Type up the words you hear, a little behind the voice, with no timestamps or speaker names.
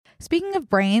Speaking of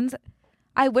brains,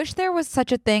 I wish there was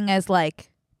such a thing as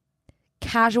like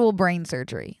casual brain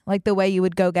surgery, like the way you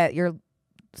would go get your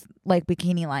like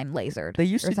bikini line lasered. They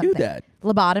used or to something. do that.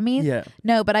 Lobotomies? Yeah.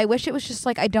 No, but I wish it was just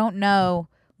like, I don't know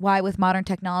why with modern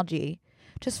technology,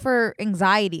 just for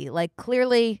anxiety, like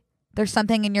clearly there's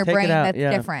something in your Take it brain out, that's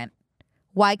yeah. different.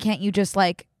 Why can't you just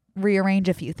like rearrange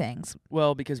a few things?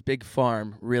 Well, because Big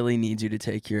Farm really needs you to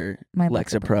take your My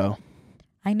Lexapro.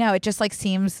 I know, it just like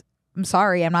seems, I'm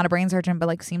sorry, I'm not a brain surgeon, but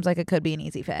like seems like it could be an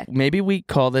easy fix. Maybe we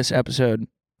call this episode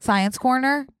Science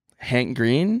Corner? Hank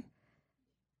Green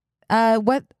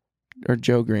What? or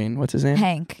Joe Green. What's his name?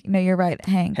 Hank. No, you're right.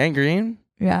 Hank. Hank Green?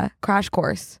 Yeah. Crash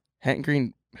Course. Hank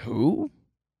Green who?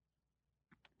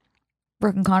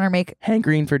 Brooke and Connor make Hank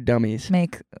Green for Dummies.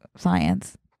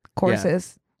 science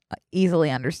courses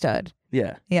easily understood.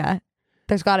 Yeah. Yeah.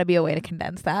 There's got to be a way to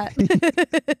condense that.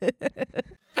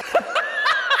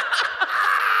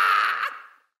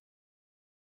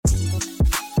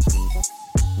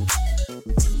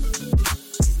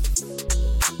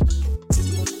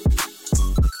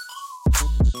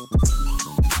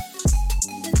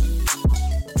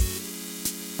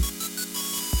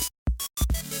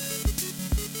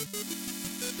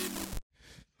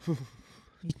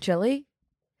 You chilly?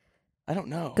 I don't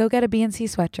know. Go get a BNC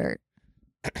sweatshirt.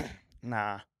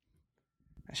 Nah.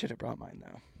 I should have brought mine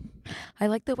though. I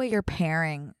like the way you're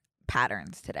pairing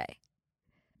patterns today.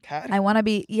 Cat? I want to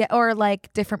be, yeah, or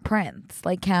like different prints,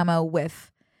 like camo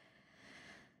with,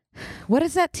 what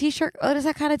is that t-shirt? What is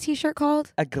that kind of t-shirt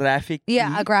called? A graphic Yeah,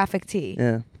 tee? a graphic tee.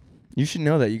 Yeah. You should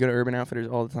know that. You go to Urban Outfitters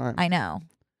all the time. I know.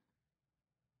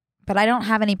 But I don't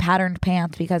have any patterned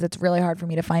pants because it's really hard for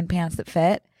me to find pants that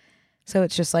fit. So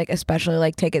it's just like, especially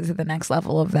like take it to the next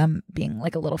level of them being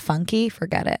like a little funky.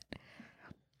 Forget it.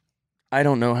 I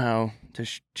don't know how to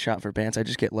shop for pants. I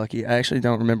just get lucky. I actually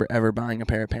don't remember ever buying a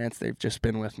pair of pants. They've just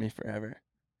been with me forever.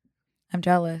 I'm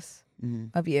jealous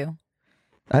Mm. of you.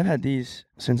 I've had these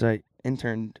since I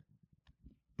interned.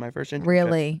 My first internship.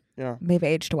 Really? Yeah. They've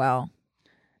aged well.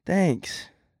 Thanks.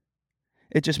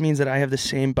 It just means that I have the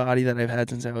same body that I've had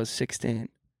since I was 16.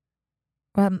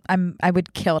 I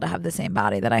would kill to have the same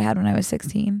body that I had when I was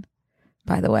 16,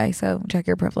 by the way. So check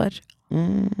your privilege.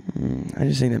 I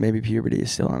just think that maybe puberty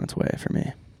is still on its way for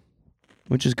me,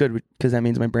 which is good because that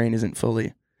means my brain isn't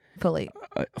fully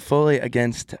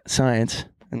against science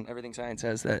and everything science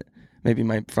says that maybe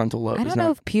my frontal lobe I is don't not.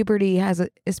 know if puberty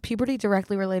is puberty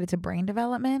directly related to brain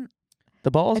development?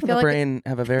 The balls and feel the like brain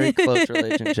have a very close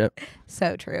relationship.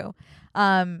 So true.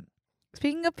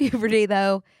 Speaking of puberty,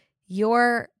 though,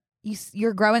 you're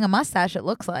growing a mustache. It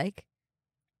looks like.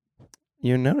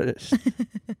 You noticed.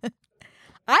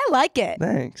 I like it.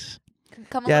 Thanks.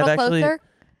 Come a Yeah, I've little actually- closer.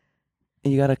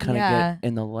 You got to kind of Yeah. get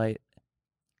in the light.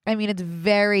 I mean, it's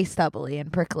very stubbly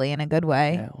and prickly in a good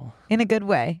way. Yeah, well, In a good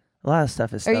way. a lot of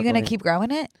stuff is Are you gonna stubbly. keep growing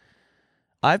it?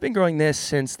 I've been growing this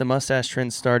since the mustache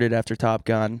trend started after Top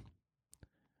Gun.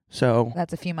 So,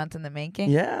 That's a few months in the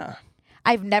making. yeah.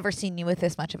 I've never seen you with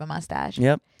this much of a mustache.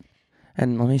 Yep.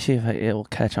 And let me see if it will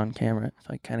catch on camera.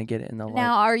 If I kind of get it in the light.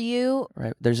 Now, are you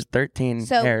Right. There's 13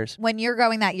 so hairs. when you're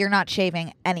growing that, you're not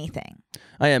shaving anything?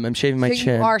 I am. I'm shaving my so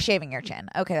chin. you are shaving your chin.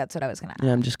 Okay, that's what I was gonna ask.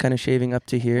 Yeah, I'm just kind of shaving up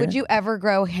to here. Would you ever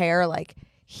grow hair like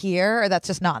here, or that's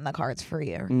just not in the cards for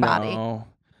your body?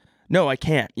 No, I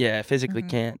can't. Yeah, I physically Mhm.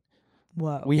 can't.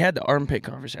 Whoa. We had the armpit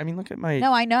conversation. I mean, look at my...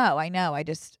 No, I know. I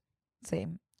just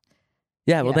same.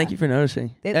 Yeah, well, yeah. thank you for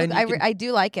noticing. And you can- I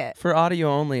do like it. for audio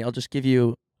only, I'll just give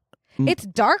you... It's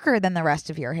darker than the rest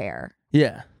of your hair.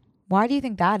 Yeah. Why do you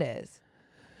think that is?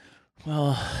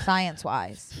 Well, Science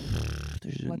wise.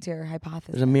 there's What's your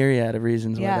hypothesis? a myriad of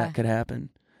reasons why Yeah. that could happen.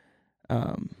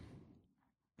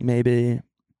 Maybe...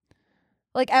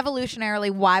 Like evolutionarily,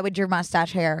 why would your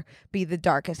mustache hair be the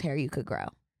darkest hair you could grow?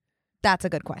 That's a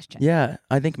good question. Yeah,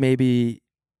 I think maybe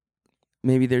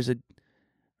there's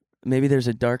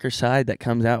a darker side that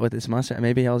comes out with this mustache.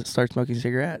 Maybe I'll start smoking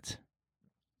cigarettes.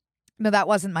 No, that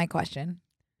wasn't my question.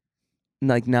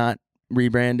 Like not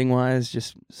rebranding wise,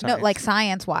 just science. No, like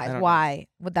science wise, I don't why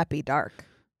would that be dark?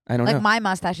 I don't Like know. my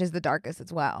mustache is the darkest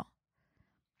as well.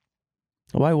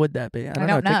 Why would that be? I don't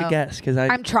know. don't Take know. a guess because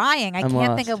I'm trying. I I'm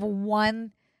can't think lost. of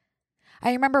one.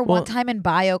 I remember one Well- time in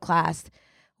bio class,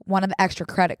 one of the extra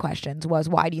credit questions was,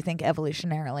 why do you think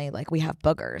evolutionarily, like, we have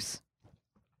boogers?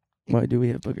 Why do we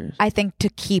have boogers? I think to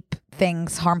keep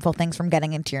harmful things from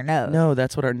getting into your nose. No,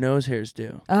 that's what our nose hairs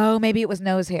do. Oh, maybe it was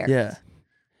nose hair. Yeah.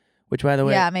 Which, by the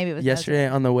way, Yeah, maybe it was nose yesterday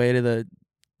hair. on the way to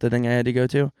the thing I had to go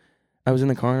to, I was in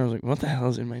the car and I was like, what the hell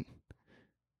is in my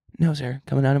nose hair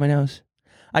coming out of my nose?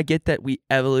 I get that we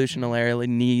evolutionarily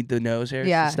need the nose hairs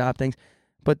Yeah. to stop things,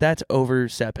 but that's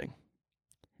overstepping.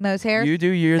 Nose hair? You do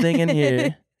your thing in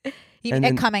here. And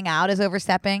then- coming out is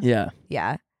overstepping? Yeah.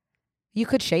 Yeah. You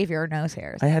could shave your nose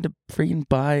hairs. I had to freaking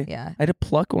buy. Yeah. I had to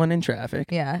pluck one in traffic.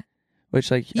 Yeah.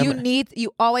 Which like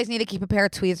You always need to keep a pair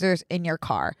of tweezers in your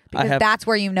car because that's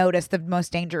where you notice the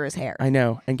most dangerous hair. I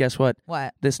know. And guess what?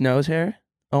 What? This nose hair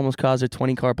almost caused a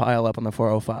 20-car pile up on the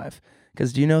 405.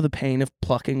 Because do you know the pain of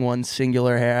plucking one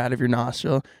singular hair out of your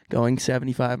nostril going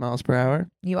 75 miles per hour?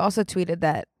 You also tweeted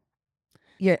that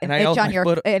an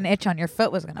itch on your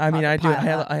foot was going to. I mean, I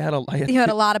You had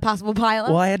a lot of possible pileups.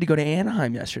 Well, I had to go to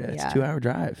Anaheim yesterday. It's a 2-hour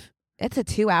drive. It's a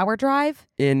 2-hour drive.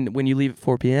 When you leave at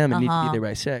 4 p.m. and need to be there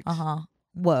by 6.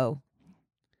 Whoa.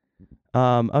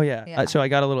 Oh yeah. So I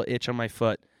got a little itch on my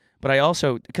foot, but I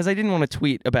also because I didn't want to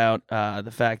tweet about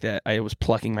the fact that I was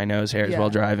plucking my nose hairs while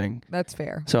driving. That's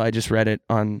fair. So I just read it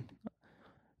to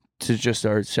just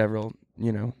our several,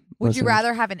 Would you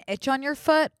rather have an itch on your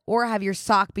foot or have your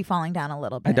sock be falling down a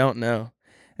little bit? I don't know.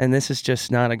 And this is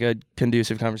just not a good,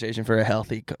 conducive conversation for a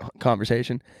healthy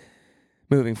conversation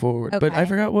moving forward. Okay. But I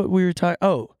forgot what we were talking.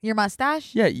 Oh. Your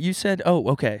mustache? Yeah, you said,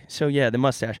 okay. So yeah, the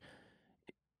mustache.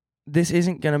 This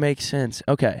isn't going to make sense.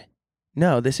 Okay.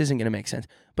 No, this isn't going to make sense.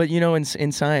 But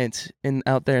in science,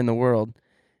 out there in the world,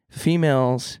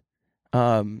 females,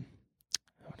 what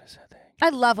is that thing? I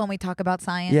love when we talk about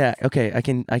science. Yeah, okay, I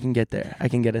can get there. I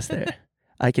can get us there.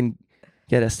 I can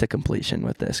get us to completion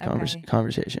with this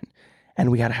conversation. And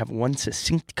we got to have one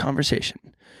succinct conversation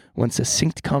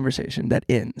that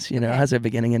ends, has a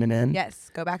beginning and an end. Yes,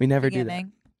 go back we to the never beginning.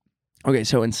 Do that. Okay,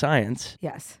 so in science,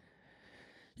 yes,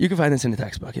 you can find this in a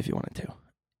textbook if you wanted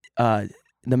to.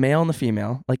 The male and the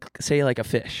female, like say like a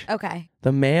fish. Okay.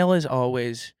 The male is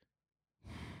always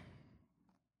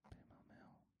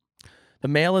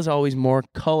more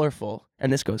colorful,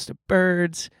 and this goes to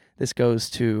birds. This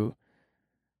goes to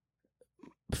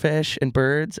fish and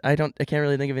birds. I can't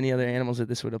really think of any other animals that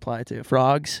this would apply to.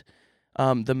 Frogs.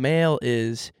 The male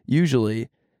is usually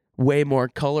way more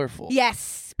colorful.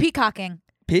 Yes, peacocking,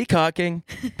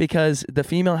 because the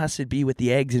female has to be with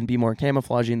the eggs and be more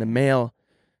camouflaging. The male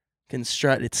can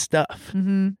strut its stuff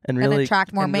and really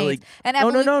attract more mates.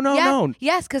 No.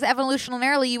 Yes, because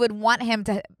evolutionarily, you would want him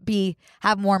to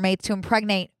have more mates to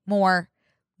impregnate more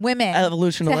women.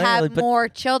 Evolutionarily, to have more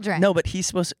children. No, but he's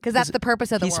supposed because that's the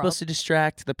purpose of the world. He's supposed to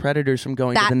distract the predators from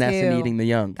going to the nest and eating the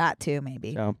young. That too,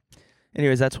 maybe. So,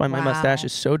 anyways, that's why my mustache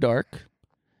is so dark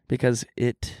because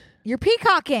You're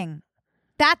peacocking.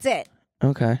 That's it.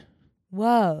 Okay.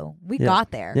 Whoa, we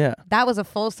got there. Yeah, that was a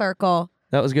full circle.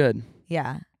 That was good.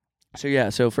 Yeah.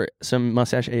 So for some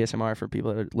mustache ASMR for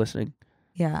people that are listening.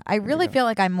 Yeah, I really feel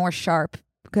like I'm more sharp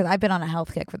because I've been on a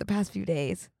health kick for the past few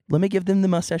days. Let me give them the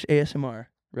mustache ASMR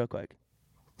real quick.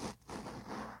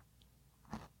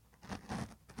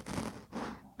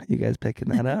 You guys picking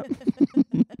that up?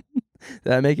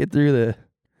 Did I make it through the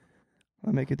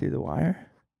wire?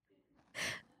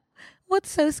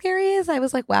 What's so scary is I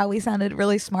was like, wow, we sounded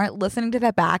really smart. Listening to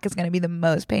that back is going to be the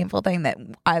most painful thing that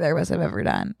either of us have ever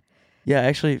done. Yeah, I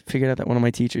actually figured out that one of my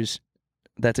teachers,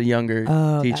 that's a younger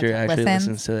teacher, actually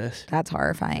listens to this. That's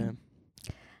horrifying.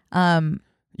 Yeah.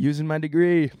 Using my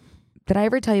degree. Did I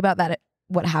ever tell you about that?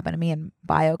 What happened to me in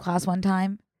bio class one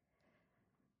time?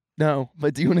 No,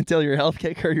 but do you want to tell your health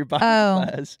kick or your bio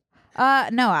class?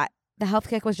 No, the health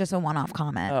kick was just a one-off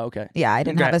comment. Oh, okay. Yeah, I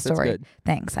didn't have a story. That's good.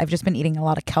 Thanks. I've just been eating a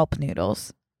lot of kelp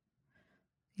noodles.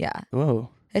 Yeah. Whoa.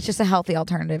 It's just a healthy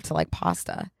alternative to like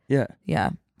pasta. Yeah.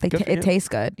 Yeah. It tastes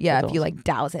good. Yeah, That's if you like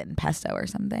douse it in pesto or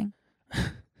something.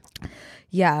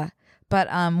 Yeah. But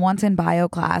once in bio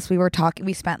class,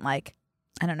 we spent like,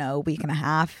 I don't know, a week and a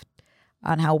half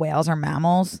on how whales are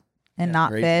mammals and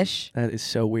not fish. That is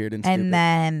so weird and stupid. And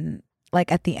then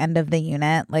like at the end of the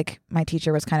unit, like my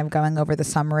teacher was kind of going over the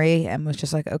summary and was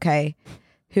just like, okay,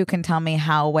 who can tell me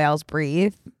how whales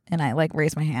breathe? And I like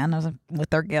raised my hand. I was like, with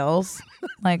their gills,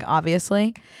 like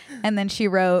obviously. And then she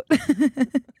wrote, what,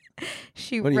 are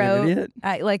you an idiot?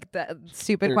 Like the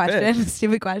stupid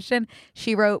question.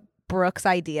 She wrote Brooke's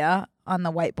idea on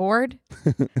the whiteboard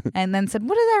and then said,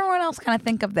 what does everyone else kind of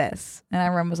think of this? And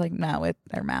everyone was like, no,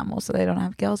 they're mammals, so they don't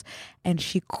have gills. And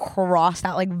she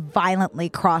violently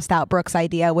crossed out Brooke's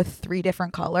idea with 3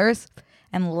 different colors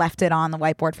and left it on the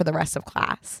whiteboard for the rest of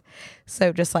class.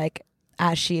 So just like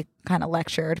as she kind of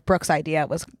lectured, Brooke's idea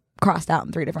was crossed out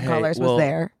in 3 different colors, was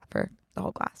there for the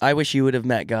whole class. I wish you would have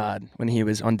met God when he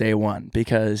was on day 1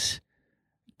 because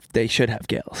they should have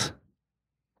gills.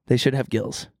 They should have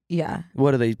gills. Yeah.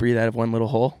 What do they breathe out of one little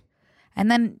hole? And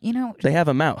then, they have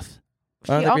a mouth.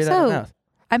 She also,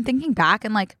 I'm thinking back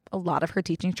and like a lot of her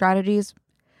teaching strategies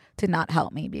did not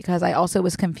help me because I also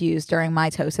was confused during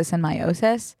mitosis and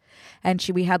meiosis. And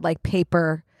we had like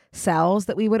paper cells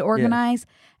that we would organize,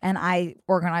 and I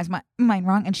organized mine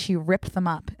wrong, and she ripped them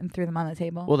up and threw them on the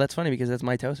table. Well, that's funny because that's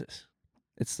mitosis.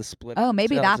 It's the split. Oh,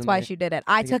 maybe cells that's in why the- she did it.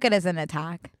 I took it as an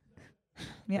attack.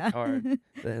 Yeah. Hard.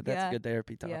 That's Yeah. a good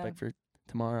therapy topic Yeah. for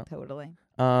tomorrow. Totally.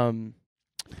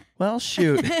 Well,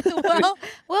 shoot.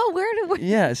 well, where do we?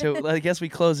 Yeah, so I guess we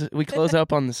close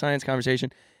up on the science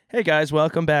conversation. Hey guys,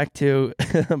 welcome back to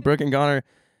Brooke and Connor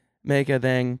Make a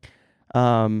Thing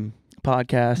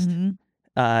podcast.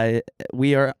 Mhm.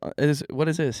 We are what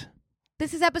is this?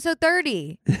 This is episode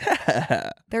 30.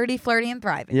 30 Flirty and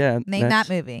Thriving. Yeah, Name that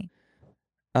movie.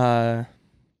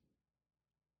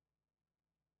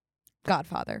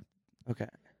 Godfather. Okay.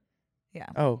 Yeah.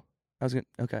 Oh, I was gonna.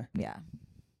 Okay. Yeah.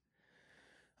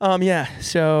 Yeah.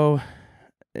 So,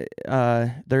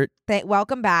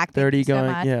 Welcome back. Thank 30 you so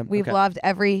going- much. yeah, We've okay. loved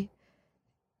every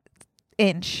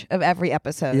inch of every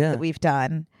episode Yeah. that we've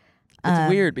done. it's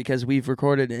weird because we've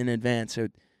recorded in advance, so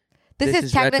This this is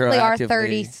is technically our retroactively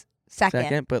 32nd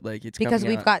second, but like it's because coming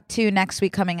we've out. got 2 next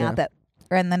week coming out Yeah.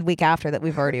 and then week after that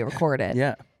we've already recorded.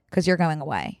 Yeah. Because you're going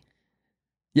away.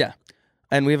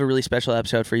 And we have a really special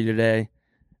episode for you today,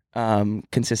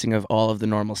 consisting of all of the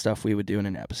normal stuff we would do in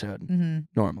an episode Mm-hmm.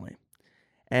 normally.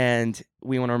 And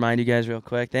we want to remind you guys real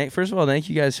quick. First of all, thank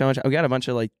you guys so much. We got a bunch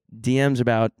of like DMs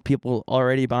about people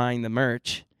already buying the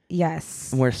merch.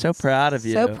 Yes. And we're so proud of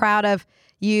you. So proud of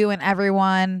you and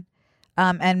everyone.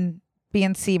 And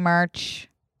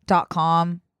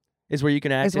bncmerch.com Is where you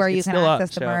can access. is where you it's can still up,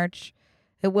 access the so- merch.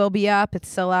 It will be up. It's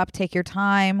still up. Take your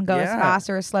time. Go as Yeah. fast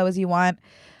or as slow as you want.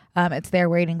 It's there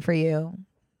waiting for you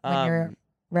when you're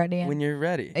ready and when you're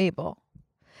ready. able.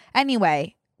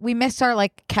 Anyway, we missed our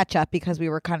like catch up because we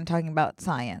were kind of talking about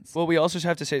science. Well, we also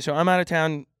have to say. So I'm out of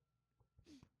town.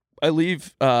 I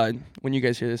leave when you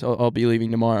guys hear this. I'll be leaving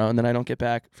tomorrow, and then I don't get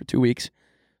back for 2 weeks.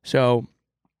 So,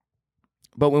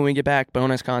 but when we get back,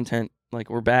 bonus content. Like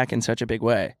we're back in such a big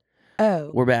way. Oh,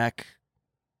 We're back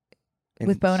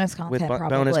with bonus content, with probably.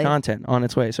 bonus content on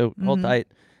its way. So hold Mhm. tight.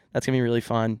 That's gonna be really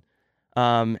fun.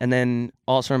 And then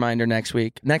also a reminder, next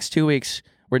 2 weeks,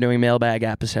 we're doing mailbag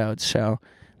episodes. So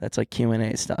that's like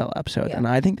Q&A style episode. Yeah. And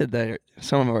I think that they're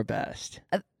some of our best.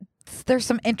 There's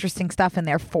some interesting stuff in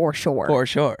there for sure. For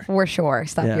sure. For sure,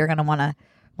 stuff Yeah. you're gonna wanna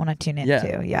tune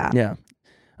into. Yeah. Yeah.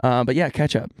 But yeah,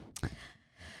 catch up.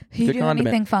 You Good do condiment.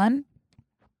 anything fun?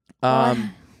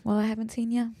 Um, Well, I haven't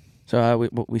seen you. so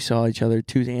we saw each other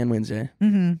Tuesday and Wednesday.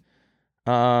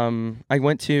 Mm-hmm. I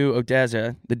went to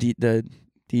Odessa, the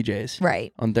DJs,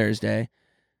 Right. on Thursday.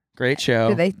 Great show.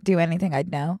 Do they do anything I'd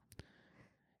know?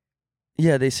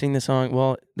 Yeah, they sing the song.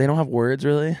 Well, they don't have words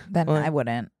really. Then Well, I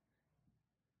wouldn't.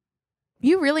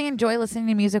 You really enjoy listening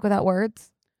to music without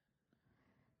words?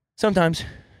 Sometimes,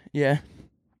 yeah.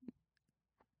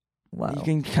 Whoa. You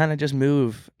can kind of just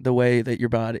move the way that your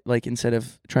body, like instead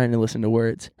of trying to listen to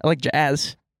words. I like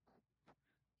jazz.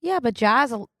 Yeah, but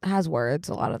jazz has words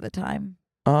a lot of the time.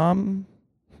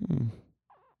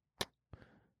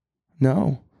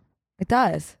 No. It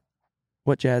does.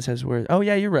 What jazz has words? Oh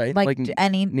yeah, you're right. Like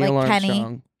any, Neil like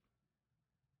Armstrong,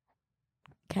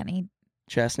 Kenny.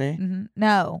 Chesney, Mm-hmm.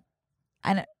 No,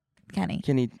 I know Kenny.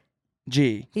 Kenny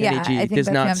G. Yeah, Kenny I G think does that's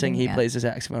who not I'm sing. He thinking of. plays the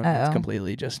saxophone. It's Oh.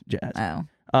 completely just jazz. Oh,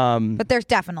 But but there's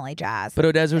definitely jazz.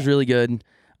 Odessa was really good.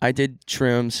 I did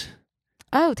shrooms.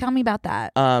 Oh, tell me about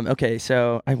that. Okay,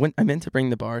 so I meant to bring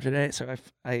the bar today. So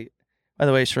I by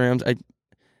the way, shrooms.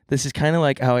 This is kind of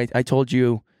like how I told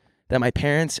you that my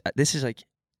parents. This is like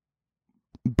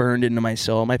burned into my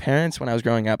soul. My parents, when I was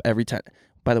growing up, every time.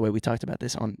 By the way, we talked about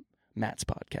this on Matt's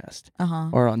podcast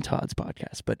or on Todd's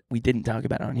podcast, but we didn't talk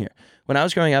about it on here. When I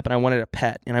was growing up and I wanted a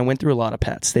pet, and I went through a lot of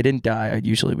pets. They didn't die. I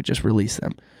usually would just release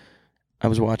them. I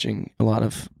was watching a lot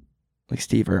of like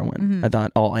Steve Irwin. Mhm. I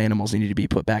thought all animals needed to be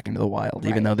put back into the wild,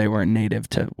 even Right. though they weren't native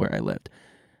to where I lived.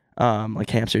 Like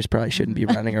hamsters probably shouldn't be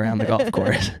running around the golf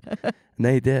course. And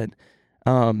they did.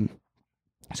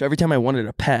 So every time I wanted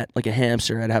a pet, like a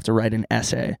hamster, I'd have to write an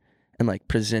essay and like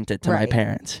present it to my Right.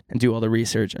 parents and do all the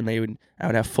research. And I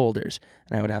would have folders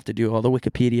and I would have to do all the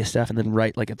Wikipedia stuff and then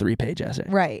write like a 3-page essay.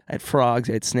 Right. I had frogs,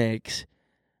 I had snakes,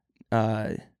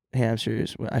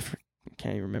 hamsters.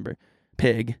 Can't even remember.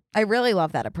 Pig. I really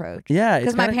love that approach. Yeah, it's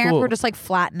Because my kinda parents cool. were just like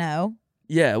flat no,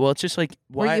 Yeah, well, it's just like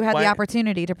where you had the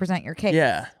opportunity to present your case.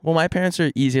 Yeah, well, my parents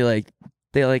are easy. Like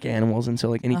they like animals, and so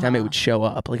like anytime it Uh-huh. would show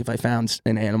up, like if I found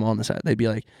an animal on the side, they'd be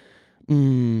like,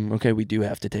 "Okay, we do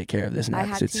have to take care of this I next."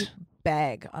 had It's to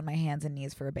beg on my hands and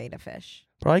knees for a beta fish.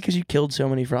 probably because you killed so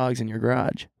many frogs in your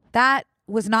garage. That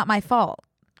was not my fault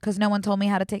because no one told me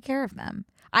how to take care of them.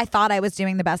 I thought I was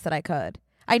doing the best that I could.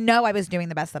 I know I was doing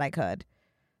the best that I could.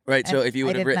 Right. So And if you I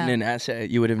would have didn't written know. an essay,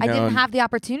 you would have I known. didn't have the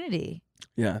opportunity.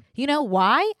 Yeah. You know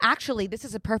why? Actually, this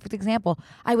is a perfect example.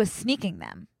 I was sneaking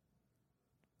them.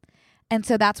 And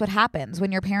so that's what happens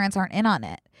when your parents aren't in on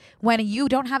it. When you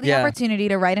don't have the opportunity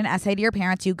to write an essay to your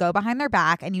parents, you go behind their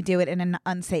back and you do it in an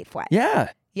unsafe way.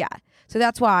 Yeah. Yeah. So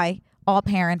that's why all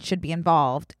parents should be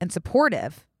involved and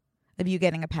supportive of you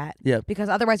getting a pet. Yeah. Because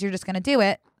otherwise you're just going to do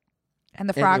it and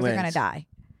the frogs are going to die.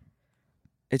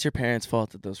 It's your parents' fault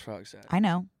that those frogs died. I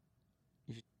know.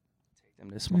 You should take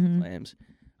them to small flames.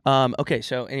 Okay,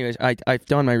 so anyways, I've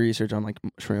done my research on like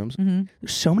shrooms.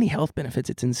 There's so many health benefits,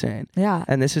 it's insane. Yeah.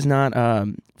 And this is not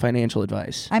financial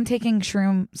advice. I'm taking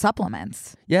shroom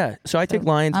supplements. Yeah, so I take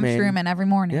lion's mane. I'm shrooming every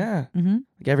morning. Yeah,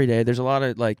 like every day. There's a lot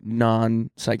of like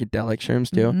non-psychedelic shrooms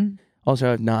too.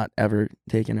 Also, I've not ever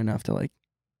taken enough to like.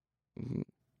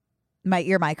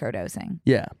 You're microdosing.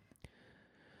 Yeah.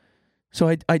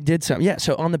 So I did some. Yeah,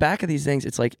 so on the back of these things,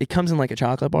 it's like, it comes in like a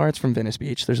chocolate bar. It's from Venice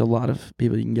Beach. There's a lot of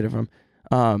people you can get it from.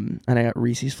 And I got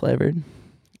Reese's flavored.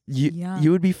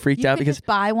 You would be freaked out because just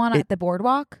buy one at the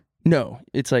boardwalk. No,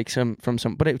 it's like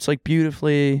but it's like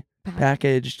beautifully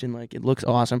packaged and like it looks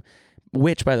awesome.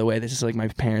 Which, by the way, this is like my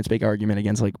parents' big argument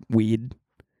against like weed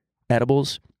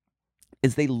edibles,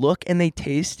 is they look and they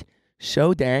taste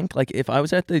so dank. Like if I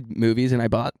was at the movies and I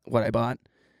bought what I bought,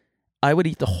 I would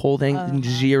eat the whole thing in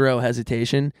zero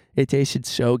hesitation. It tasted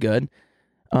so good.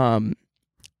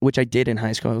 Which I did in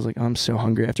high school. I was like, oh, I'm so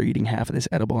hungry after eating half of this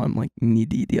edible. I'm like, need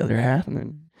to eat the other half, and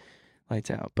then lights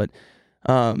out. But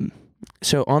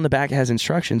so on the back it has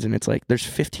instructions, and it's like there's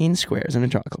 15 squares in a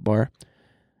chocolate bar,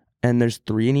 and there's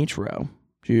 3 in each row.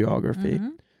 Geography.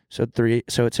 So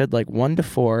it said like 1 to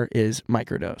 4 is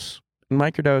microdose.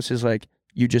 Microdose is like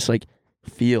you just like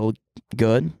feel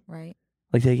good, right?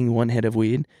 Like taking 1 hit of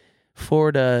weed.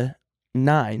 4 to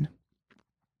 9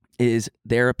 is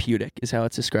therapeutic, is how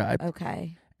it's described.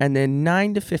 Okay. And then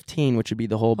 9 to 15, which would be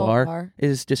the whole bar,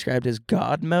 is described as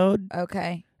God mode.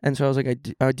 Okay. And so I was like,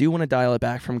 I do want to dial it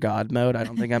back from God mode. I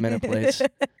don't think I'm in a place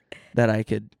that I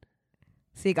could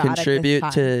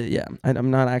contribute to. Yeah,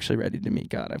 I'm not actually ready to meet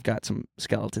God. I've got some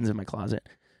skeletons in my closet.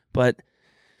 But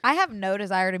I have no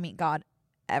desire to meet God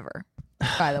ever,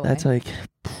 by the way. That's like,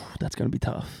 that's going to be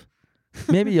tough.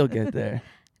 Maybe you'll get there.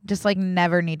 Just like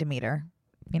never need to meet her,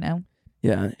 you know?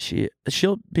 Yeah,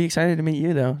 she'll be excited to meet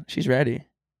you though. She's ready.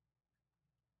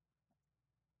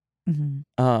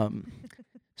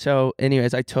 So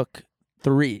anyways, I took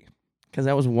 3 because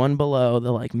that was 1 below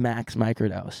the like max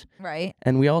microdose. Right.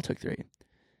 And we all took 3.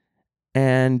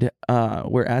 And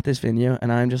we're at this venue, and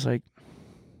I'm just like,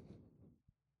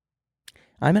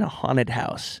 I'm in a haunted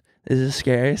house. This is the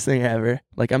scariest thing ever.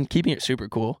 Like, I'm keeping it super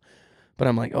cool, but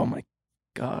I'm like, oh my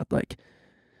God, like,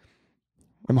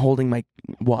 I'm holding my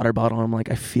water bottle. And I'm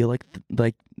like, I feel like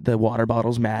the water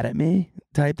bottle's mad at me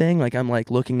type thing. Like I'm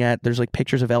like looking at, there's like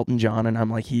pictures of Elton John and I'm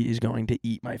like, he is going to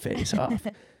eat my face off.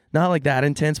 Not like that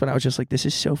intense, but I was just like, this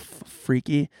is so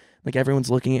freaky. Like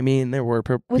everyone's looking at me and there were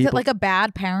people. Was it like a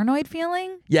bad paranoid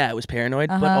feeling? Yeah, it was paranoid,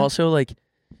 but also like.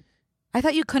 I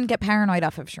thought you couldn't get paranoid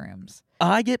off of shrooms.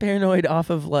 I get paranoid off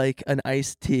of like an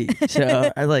iced tea.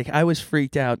 So I was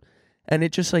freaked out and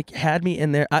it just like had me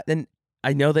in there. And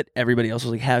I know that everybody else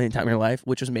was like having the time of their life,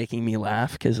 which was making me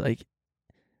laugh because like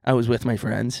I was with my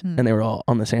friends and they were all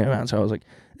on the same amount. So I was like,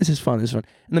 this is fun. And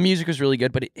the music was really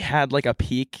good, but it had like a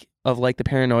peak of like the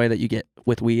paranoia that you get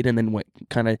with weed and then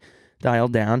kind of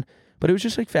dialed down. But it was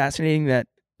just like fascinating that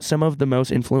some of the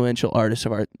most influential artists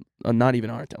of art, not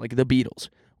even art, like the Beatles,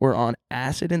 were on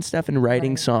acid and stuff and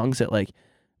writing songs that like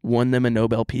won them a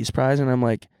Nobel Peace Prize. And I'm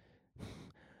like,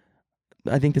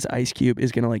 I think this ice cube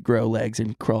is going to like grow legs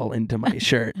and crawl into my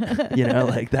shirt. You know,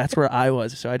 like that's where I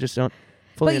was. So I just don't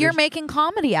fully But you're making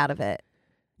comedy out of it.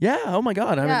 Yeah. Oh my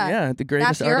God. The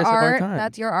greatest artist of our time.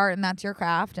 That's your art and that's your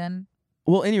craft. And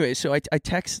well, anyway, so I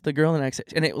text the girl the next day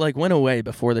and it like went away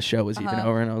before the show was even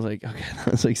over. And I was like, okay,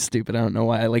 that was like stupid. I don't know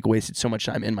why I like wasted so much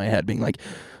time in my head being like,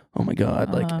 oh my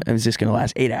God, like it was just going to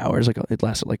last 8 hours. Like it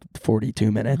lasted like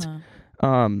 42 minutes.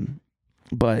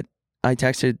 But I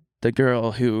texted the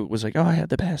girl who was like, oh, I had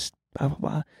the best, blah, blah,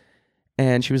 blah.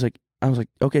 And she was like, I was like,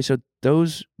 okay, so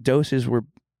those doses were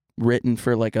written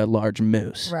for like a large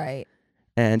moose. Right.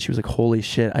 And she was like, holy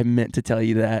shit, I meant to tell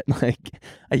you that. Like,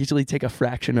 I usually take a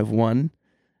fraction of 1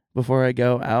 before I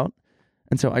go out.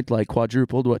 And so I'd like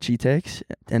quadrupled what she takes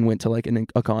and went to like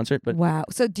a concert. But wow.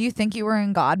 So do you think you were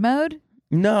in God mode?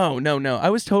 No. It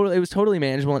was totally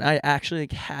manageable. And I actually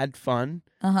like, had fun.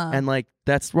 And like,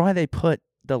 that's why they put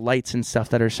the lights and stuff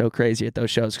that are so crazy at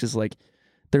those shows. Cause like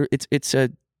it's a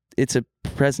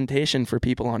presentation for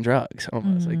people on drugs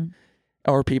almost like,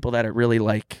 or people that are really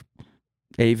like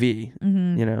AV, you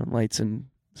know, lights and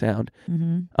sound.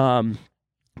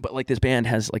 But like this band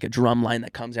has like a drum line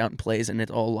that comes out and plays, and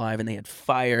it's all live. And they had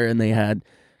fire, and they had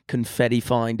confetti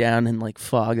falling down, and like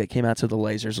fog that came out, so the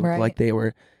lasers looked like they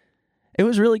were. It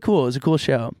was really cool. It was a cool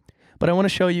show. But I want to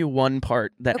show you one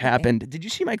part that happened. Did you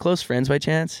see My Close Friends by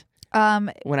chance?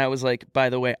 When I was like, by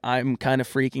the way, I'm kind of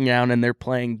freaking out, and they're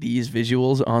playing these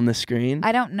visuals on the screen.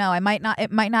 I don't know. It might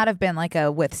not have been like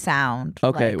a with sound.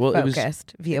 Okay, well,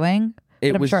 focused viewing.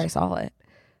 I'm sure I saw it.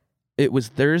 It was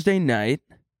Thursday night,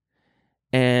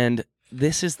 and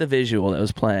this is the visual that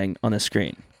was playing on the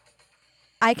screen.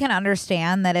 I can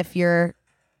understand that if you're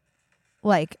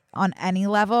like on any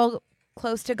level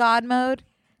close to God mode,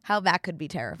 how that could be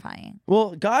terrifying.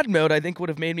 Well, God mode, I think, would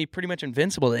have made me pretty much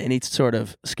invincible to any sort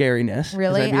of scariness.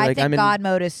 Really? I think God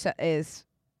mode is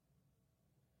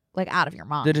like out of your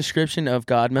mind. The description of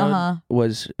God mode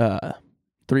was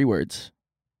 3 words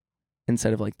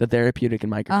instead of like the therapeutic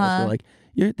and microdose. Like,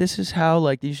 this is how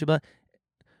like you should.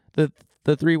 The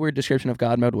 3-word description of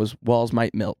God mode was walls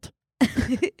might melt.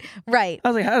 Right. I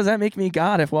was like, how does that make me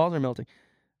God if walls are melting?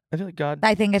 I feel like God.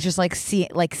 I think it's just like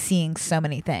seeing so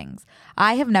many things.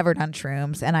 I have never done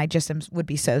shrooms, and I just would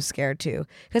be so scared too.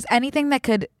 Because anything that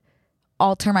could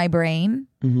alter my brain,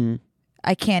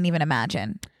 I can't even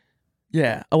imagine.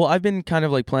 Yeah. Well, I've been kind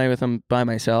of like playing with them by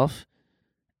myself,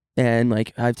 and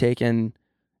like I've taken,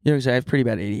 because I have pretty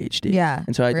bad ADHD. Yeah.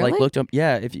 And so I like looked up.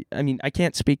 Yeah. I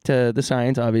can't speak to the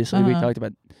science. Obviously, we talked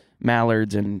about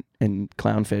mallards and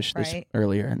clownfish this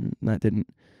earlier, and that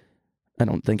didn't. I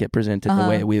don't think it presented the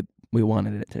way we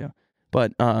wanted it to.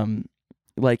 But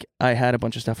like I had a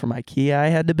bunch of stuff from IKEA I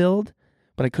had to build,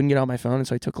 but I couldn't get on my phone, and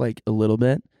so I took like a little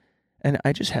bit, and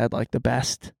I just had like the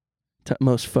best,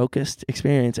 most focused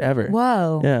experience ever.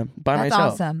 Whoa. Yeah, by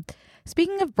myself. That's awesome.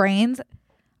 Speaking of brains,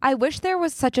 I wish there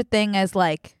was such a thing as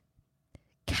like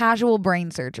casual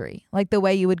brain surgery, like the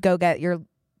way you would go get your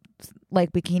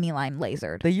like bikini line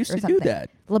lasered. They used to do that.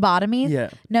 Lobotomies?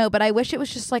 Yeah. No, but I wish it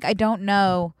was just like, I don't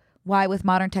know why with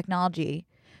modern technology,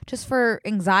 just for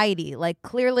anxiety, like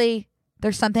clearly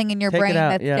there's something in your brain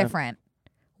that's different.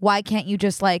 Why can't you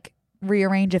just like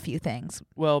rearrange a few things?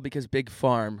 Well, because Big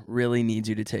Pharm really needs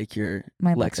you to take your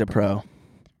Lexapro.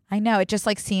 I know, it just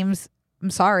like seems,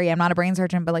 I'm sorry, I'm not a brain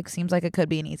surgeon, but like seems like it could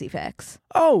be an easy fix.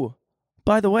 Oh,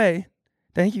 by the way,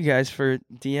 thank you guys for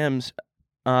DMs.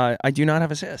 I do not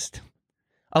have a cyst.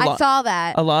 I saw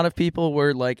that. A lot of people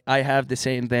were like, I have the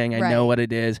same thing. I know what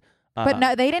it is. But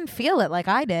no, they didn't feel it like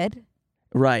I did.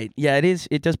 Right. Yeah, it is.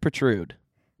 It does protrude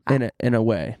in a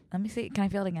way. Let me see. Can I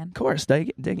feel it again? Of course.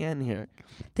 Dig in here.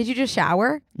 Did you just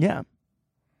shower? Yeah.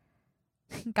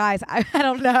 Guys, I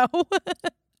don't know.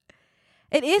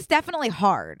 It is definitely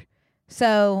hard.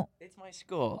 So it's my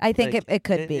skull. I think like, it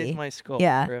could be. It's my skull.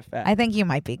 Yeah. For a fact. I think you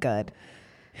might be good.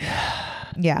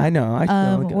 Yeah. I know. I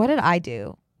feel good. What did I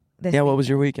do? What was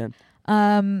your weekend?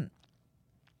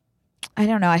 I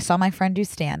don't know. I saw my friend do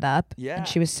stand up. Yeah. And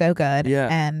she was so good. Yeah.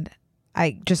 And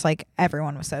I just like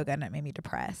everyone was so good, and it made me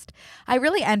depressed. I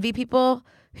really envy people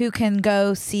who can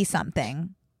go see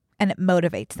something and it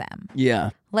motivates them.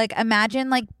 Yeah. Like imagine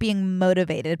like being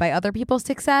motivated by other people's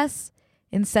success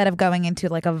instead of going into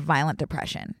like a violent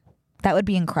depression. That would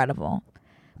be incredible.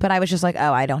 But I was just like,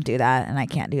 oh, I don't do that and I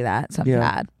can't do that. So I'm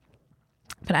bad.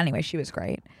 But anyway, she was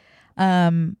great.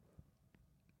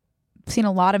 Seen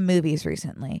a lot of movies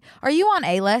recently. Are you on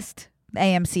A-List,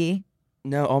 AMC?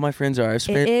 No, all my friends are.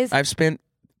 I've spent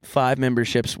 5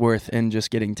 memberships worth in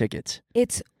just getting tickets.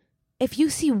 It's if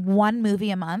you see one movie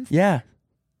a month. Yeah.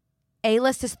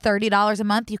 A-List is $30 a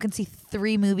month. You can see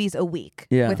 3 movies a week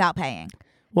without paying.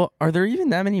 Well, are there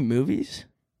even that many movies?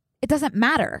 It doesn't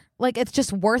matter. Like it's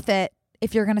just worth it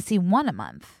if you're going to see one a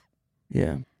month.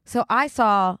 Yeah. So I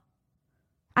saw.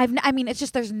 I mean, it's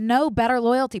just there's no better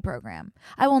loyalty program.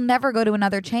 I will never go to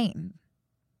another chain.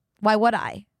 Why would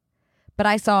I? But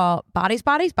I saw Bodies.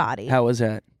 How was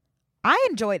that? I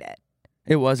enjoyed it.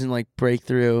 It wasn't like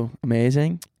breakthrough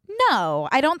amazing? No,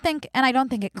 I don't think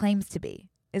it claims to be,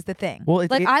 is the thing. Well,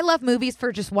 I love movies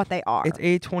for just what they are. It's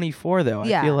A24 though.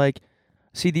 Yeah. I feel like,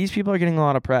 see, these people are getting a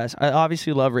lot of press. I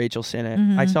obviously love Rachel Sennett.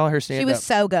 Mm-hmm. I saw her stand up. She was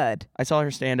so good. I saw her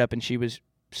stand up and she was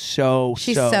so funny.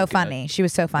 She was so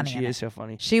funny. And she is so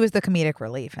funny. She was the comedic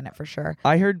relief in it for sure.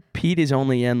 I heard Pete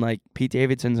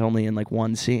Davidson's only in like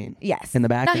one scene. Yes. In the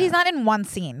background. No, he's not in one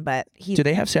scene, but he's. Do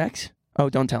they have sex? Oh,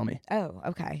 don't tell me. Oh,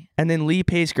 okay. And then Lee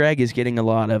Pace Greg is getting a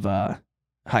lot of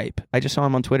hype. I just saw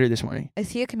him on Twitter this morning.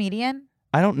 Is he a comedian?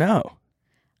 I don't know.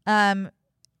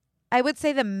 I would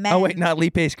say the men. Oh wait, not Lee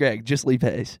Pace Greg, just Lee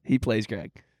Pace. He plays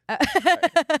Greg.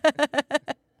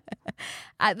 The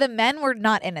men were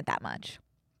not in it that much.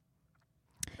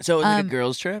 So is it a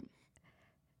girls' trip?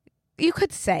 You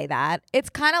could say that. It's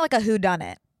kind of like a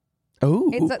whodunit.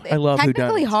 Oh, I love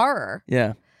technically whodunits. horror.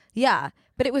 Yeah. Yeah,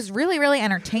 but it was really, really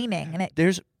entertaining, and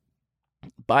it.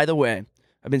 By the way,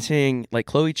 I've been seeing like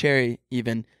Chloe Cherry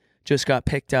even just got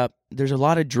picked up. There's a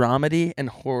lot of dramedy and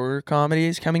horror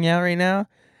comedies coming out right now.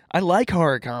 I like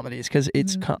horror comedies because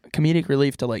it's comedic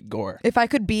relief to like gore. If I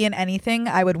could be in anything,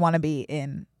 I would want to be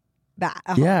in that.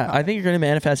 Yeah, I think you're going to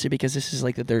manifest it because this is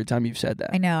like the third time you've said that.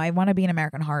 I know. I want to be an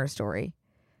American Horror Story.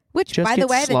 Which, Just by the get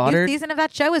way, the slaughtered. new season of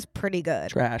that show is pretty good.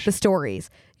 Trash. The stories.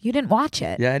 You didn't watch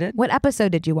it. Yeah, I did. What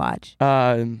episode did you watch?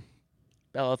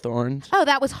 Bella Thorne's. Oh,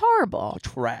 that was horrible.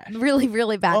 Trash. Really,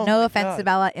 really bad. Oh No my offense God. to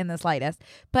Bella in the slightest.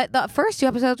 But the first 2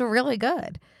 episodes were really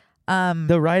good.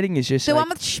 The writing is just The like, one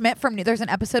with Schmidt from there's an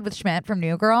episode with Schmidt from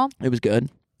New Girl. it was good.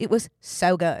 It was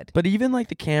so good. But even like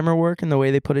the camera work and the way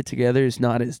they put it together is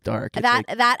not as dark. It's That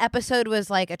like, that episode was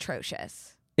like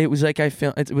atrocious. it was like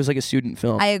it was like a student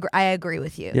film. I agree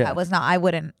with you. Yeah. That was not. I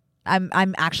wouldn't. I'm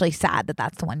actually sad that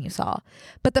that's the one you saw.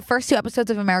 But the first 2 episodes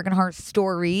of American Horror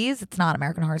Stories, it's not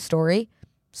American Horror Story.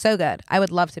 So good. I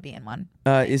would love to be in one.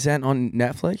 Is that on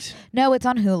Netflix? No, it's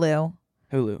on Hulu.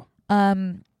 Hulu.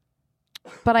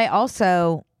 But I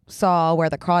also saw Where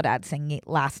the Crawdads Sing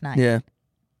last night. Yeah.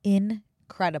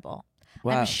 Incredible.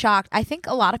 Wow. I'm shocked. I think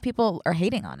a lot of people are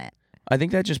hating on it. I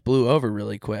think that just blew over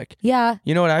really quick. Yeah.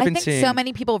 You know what I've I been think seeing? so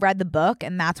many people read the book,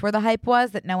 and that's where the hype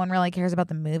was, that no one really cares about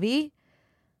the movie.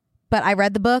 But I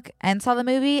read the book and saw the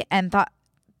movie and thought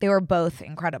they were both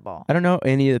incredible. I don't know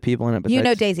any of the people in it, but You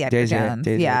know that's Daisy Edgar Jones.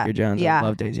 Daisy Yeah. Edgar Jones. Yeah. I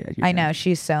love Daisy Edgar Jones. I know,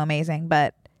 she's so amazing,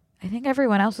 but I think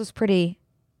everyone else was pretty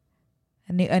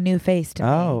a new face to me.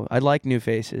 Oh, I like new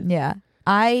faces. Yeah.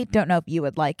 I don't know if you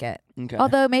would like it. Okay.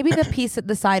 Although maybe the piece at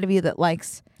the side of you that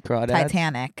likes Crawdads?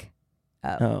 Titanic.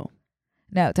 Oh.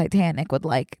 No, Titanic would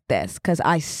like this because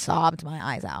I sobbed my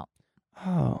eyes out.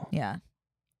 Oh. Yeah.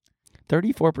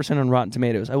 34% on Rotten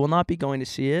Tomatoes. I will not be going to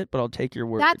see it, but I'll take your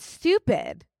word. That's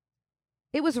stupid.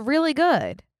 It was really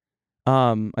good.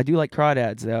 I do like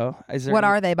crawdads though. What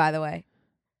are they, by the way?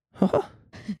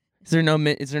 Is there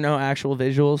no actual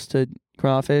visuals to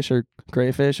crawfish or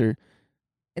crayfish or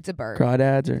It's a bird.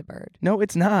 crawdads or It's a bird. No,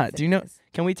 it's not. Yes, Do you it know? is.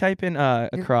 Can we type in a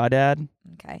You're- crawdad?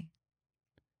 Okay.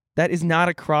 That is not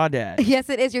a crawdad. Yes,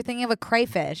 it is. You're thinking of a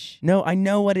crayfish. No, I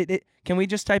know what it is. Can we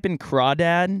just type in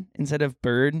crawdad instead of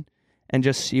bird and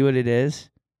just see what it is?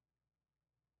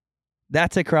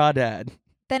 That's a crawdad.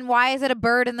 Then why is it a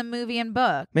bird in the movie and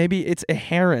book? Maybe it's a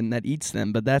heron that eats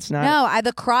them, but that's not. No,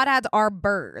 the crawdads are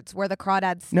birds. Where the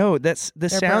crawdads. No, that's the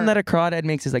They're sound that bird. a crawdad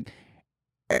makes is like.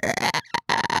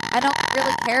 I don't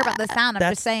really care about the sound.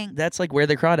 I'm just saying. That's like where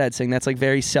the crawdads sing. That's like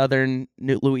very southern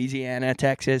Louisiana,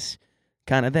 Texas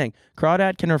kind of thing.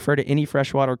 Crawdad can refer to any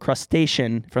freshwater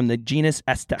crustacean from the genus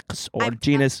Astex or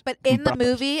genus. But in the Brachus.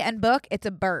 movie and book, it's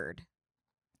a bird.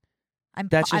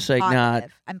 That's just like not.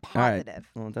 I'm All right.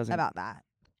 positive Well, it doesn't. about that.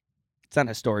 It's not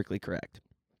historically correct.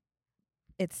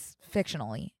 It's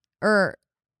fictionally. Or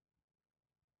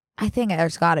I think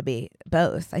there's got to be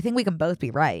both. I think we can both be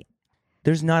right.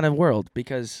 There's not a world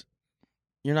because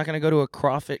you're not going to go to a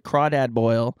crawdad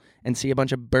boil and see a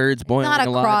bunch of birds boiling Not a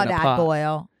alive in a crawdad pot.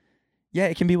 boil. Yeah,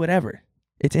 it can be whatever.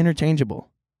 It's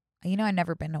interchangeable. You know, I've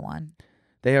never been to one.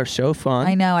 They are so fun.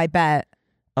 I know, I bet.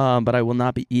 But I will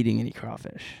not be eating any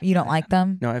crawfish. You don't like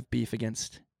them? No, I have beef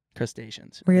against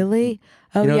crustaceans. Really?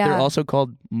 Oh, You know, yeah. they're also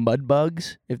called mud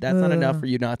bugs. If that's not enough Ugh. for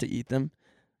you not to eat them,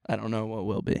 I don't know what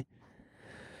will be.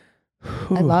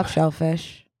 I love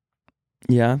shellfish.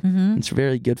 Yeah, Hmm. it's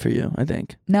very good for you, I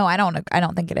think. No, I don't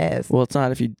think it is. Well, it's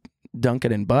not if you dunk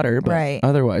it in butter, but Right.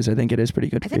 otherwise, I think it is pretty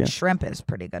good I for think you. shrimp is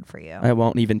pretty good for you. I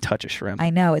won't even touch a shrimp.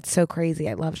 I know, it's so crazy.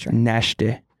 I love shrimp.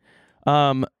 Nasty.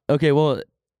 Okay, well,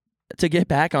 to get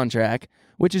back on track,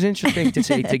 which is interesting to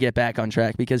say to get back on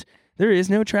track because there is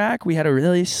no track. We had a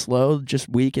really slow just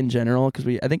week in general because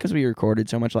we recorded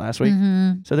so much last week.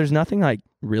 Mhm. So there's nothing like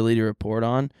really to report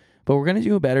on, but we're going to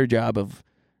do a better job of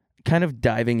kind of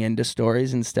diving into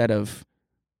stories instead of,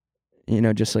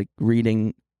 just like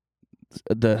reading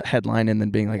the headline and then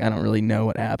being like, I don't really know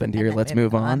what happened here. And then Let's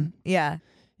move on. Yeah.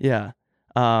 Yeah.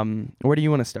 Where do you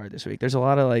want to start this week? There's a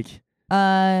lot of like,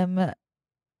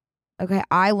 Okay,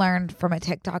 I learned from a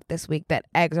TikTok this week that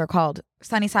eggs are called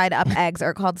sunny side up. Eggs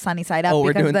are called sunny side up Oh,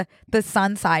 we're because doing- the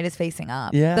sun side is facing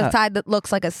up. Yeah. The side that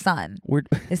looks like a sun we're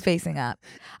is facing up.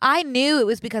 I knew it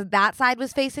was because that side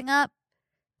was facing up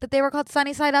that they were called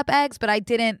sunny side up eggs, but I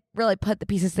didn't really put the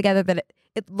pieces together that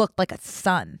it looked like a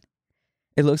sun.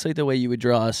 it looks like the way you would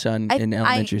draw a sun in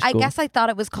elementary I school. guess I thought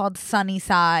it was called sunny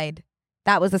side.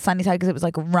 That was the sunny side because it was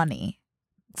like runny.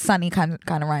 Sunny kind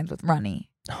of rhymes with runny.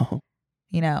 Oh,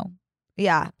 You know?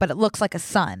 Yeah, but it looks like a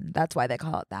sun. That's why they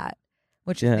call it that,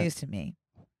 which Yeah. is news to me.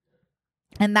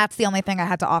 And that's the only thing I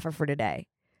had to offer for today.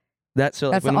 That's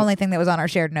the only thing that was on our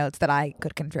shared notes that I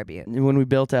could contribute. When we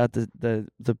built out the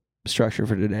structure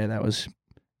for today, that was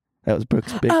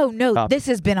Brooke's big. Oh no, topic. this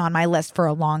has been on my list for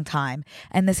a long time,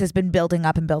 and this has been building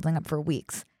up for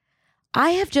weeks.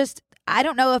 I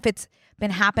don't know if it's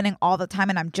been happening all the time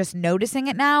and I'm just noticing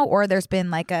it now, or there's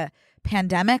been like a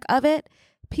pandemic of it.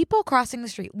 People crossing the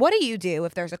street. What do you do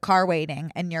if there's a car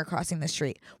waiting and you're crossing the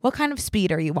street? What kind of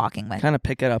speed are you walking with? Kind of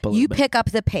pick it up a little bit. You pick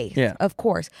up the pace, Yeah. of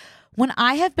course. When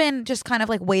I have been just kind of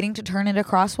like waiting to turn into a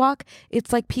crosswalk,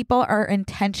 it's like people are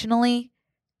intentionally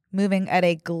moving at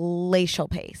a glacial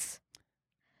pace.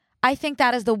 I think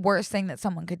that is the worst thing that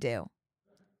someone could do.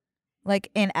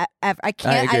 Like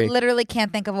I literally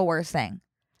can't think of a worse thing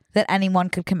that anyone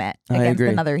could commit against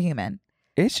another human.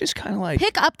 It's just kind of like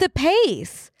pick up the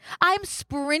pace. I'm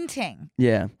sprinting.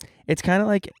 Yeah. It's kind of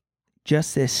like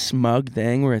just this smug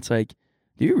thing where it's like,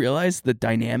 do you realize the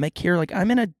dynamic here? Like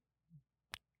I'm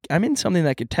in something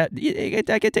that could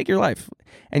take your life,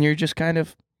 and you're just kind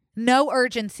of no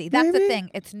urgency. That's the thing.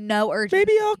 It's no urgency.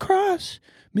 Maybe I'll cross.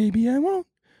 Maybe I won't.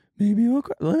 Maybe I'll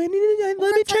cross. Let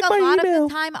me check my email. A lot of the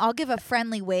time, I'll give a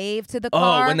friendly wave to the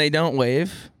car. Oh, when they don't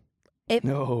wave. Get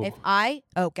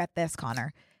this,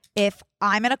 Connor. If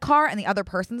I'm in a car and the other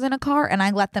person's in a car and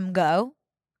I let them go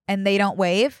and they don't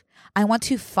wave, I want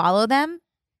to follow them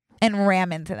and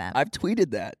ram into them. I've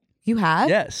tweeted that. You have?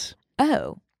 Yes.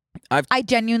 Oh. I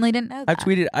genuinely didn't know that. I've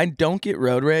tweeted, I don't get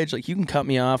road rage. Like, you can cut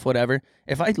me off, whatever.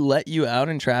 If I let you out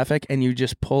in traffic and you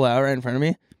just pull out right in front of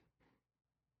me.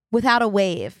 Without a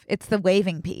wave. It's the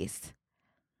waving piece.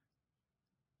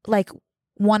 Like,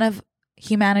 one of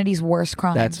humanity's worst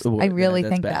crimes. I really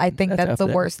think that. I think that's the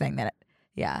worst thing that.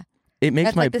 Yeah. It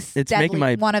makes one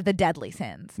of the deadly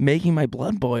sins. Making my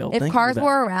blood boil. If cars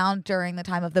were around during the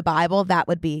time of the Bible, that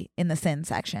would be in the sin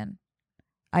section.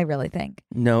 I really think.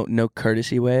 No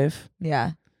courtesy wave.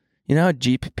 Yeah. You know how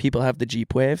Jeep people have the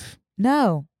Jeep wave?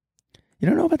 No. You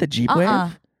don't know about the Jeep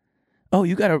wave? Oh,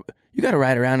 you gotta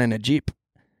ride around in a Jeep.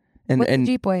 What's the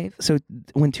Jeep wave? So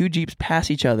when two Jeeps pass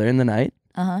each other in the night,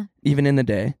 even in the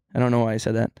day, I don't know why I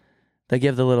said that. They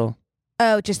give the little.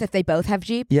 Oh, just if they both have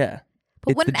Jeep? Yeah.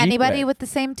 But wouldn't anybody with the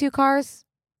same two cars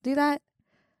do that?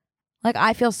 Like,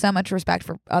 I feel so much respect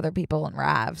for other people in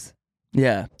RAVs.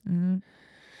 Yeah. Mm-hmm.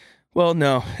 Well,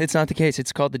 no, it's not the case.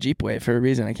 It's called the Jeep wave for a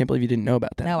reason. I can't believe you didn't know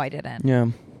about that. No, I didn't. Yeah.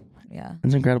 Yeah.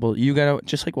 It's incredible. You gotta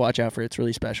just like watch out for it. It's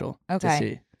really special to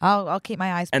see. I'll keep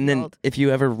my eyes peeled. And then if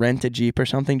you ever rent a Jeep or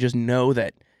something, just know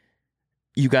that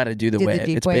you got to do the wave.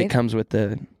 It comes with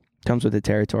the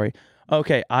territory.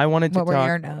 Okay, I wanted to talk. What were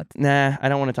your notes? Nah, I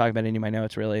don't want to talk about any of my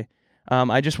notes really.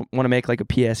 I just want to make like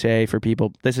a PSA for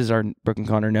people. This is our Brooke and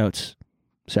Connor notes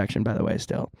section, by the way,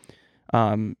 still.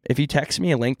 If you text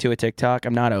me a link to a TikTok,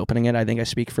 I'm not opening it. I think I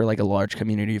speak for like a large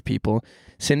community of people.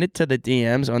 Send it to the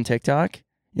DMs on TikTok.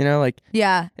 You know, like,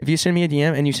 yeah. If you send me a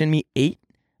DM and you send me 8,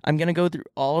 I'm going to go through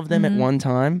all of them at one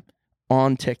time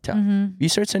on TikTok. If you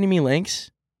start sending me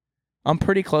links, I'm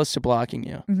pretty close to blocking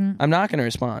you. I'm not going to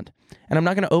respond. And I'm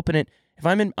not going to open it. If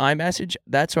I'm in iMessage,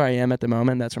 that's where I am at the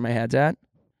moment. That's where my head's at.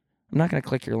 I'm not going to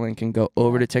click your link and go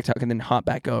over to TikTok and then hop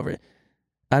back over it.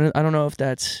 I don't know if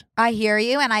that's... I hear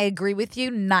you, and I agree with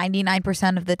you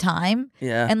 99% of the time.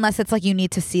 Yeah. Unless it's like you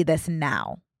need to see this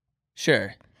now.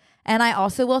 Sure. And I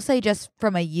also will say, just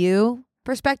from a you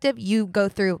perspective, you go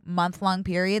through month-long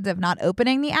periods of not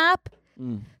opening the app.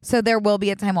 So there will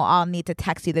be a time where I'll need to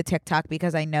text you the TikTok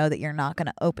because I know that you're not going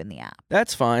to open the app.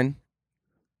 That's fine.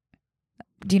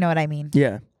 Do you know what I mean?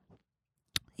 Yeah.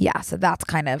 Yeah, so that's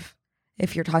kind of,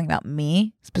 if you're talking about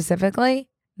me specifically,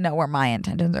 know where my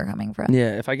intentions are coming from.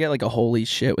 Yeah, if I get like a holy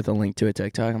shit with a link to a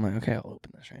TikTok, I'm like, okay, I'll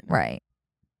open this right now. Right.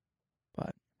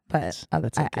 But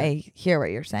that's okay. I hear what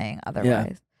you're saying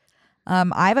otherwise. Yeah.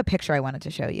 I have a picture I wanted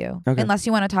to show you. Okay. Unless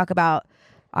you want to talk about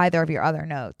either of your other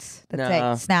notes that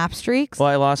say snap streaks. Well,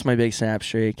 I lost my big snap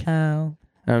streak. Oh.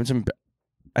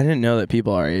 I didn't know that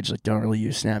people our age like don't really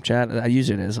use Snapchat. I use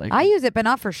it as like... I use it, but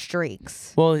not for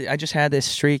streaks. Well, I just had this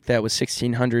streak that was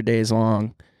 1,600 days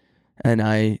long, and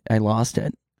I lost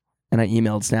it. And I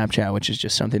emailed Snapchat, which is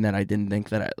just something that I didn't think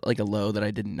that like a low that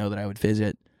I didn't know that I would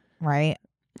visit. Right.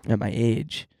 At my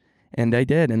age. And I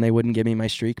did, and they wouldn't give me my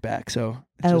streak back. So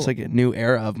it's just like a new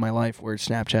era of my life where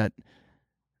Snapchat,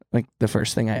 like the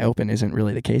first thing I open isn't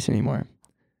really the case anymore.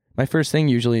 My first thing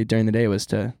usually during the day was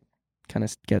to kind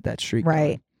of get that streak. Right.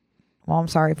 Going. Well, I'm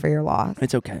sorry for your loss.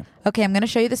 It's okay. Okay, I'm going to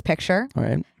show you this picture. All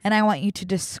right. And I want you to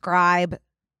describe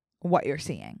what you're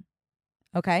seeing.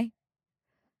 Okay?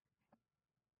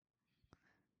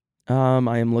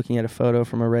 I am looking at a photo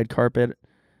from a red carpet.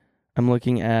 I'm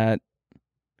looking at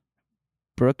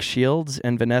Brooke Shields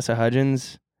and Vanessa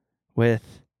Hudgens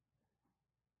with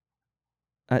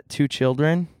 2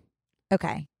 children,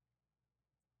 Okay.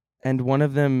 and one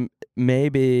of them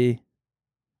maybe,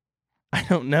 I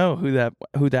don't know who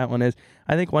that one is.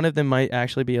 I think one of them might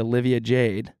actually be Olivia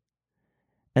Jade,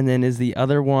 and then is the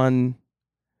other one?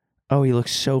 Oh, he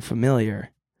looks so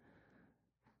familiar.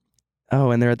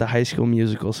 Oh, and they're at the High School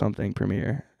Musical something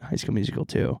premiere. High School Musical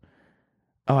 2.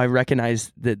 Oh, I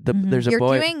recognize that there's a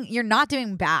boy. You're not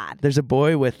doing bad. There's a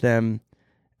boy with them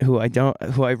who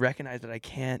I recognize that I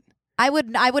can't. I would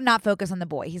not focus on the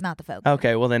boy. He's not the focus.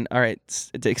 Okay, well then, all right,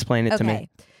 explain it to me.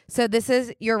 So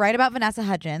you're right about Vanessa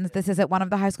Hudgens. This is at one of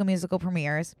the High School Musical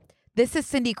premieres. This is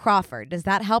Cindy Crawford. Does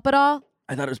that help at all?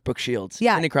 I thought it was Brooke Shields.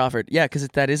 Yeah. Cindy Crawford. Yeah, because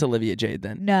that is Olivia Jade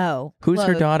then. No. Who's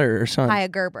her daughter or son? Kaya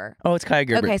Gerber. Oh, it's Kaya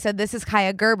Gerber. Okay, so this is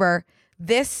Kaya Gerber.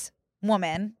 This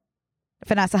woman,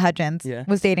 Vanessa Hudgens, Yeah.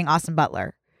 was dating Austin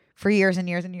Butler for years and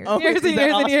years and years. Oh, and years is and that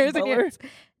years and Austin years and Butler? years.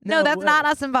 No, No that's way. not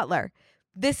Austin Butler.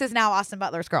 This is now Austin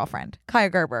Butler's girlfriend, Kaya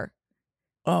Gerber.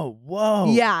 Oh, whoa.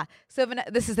 Yeah. So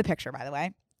this is the picture, by the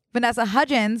way. Vanessa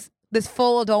Hudgens, this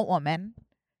full adult woman,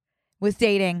 was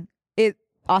dating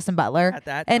Austin Butler. At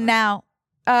that And time. now,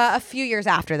 a few years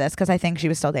after this, because I think she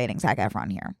was still dating Zac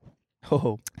Efron here.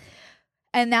 Oh.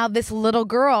 And now this little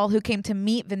girl who came to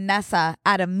meet Vanessa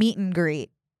at a meet and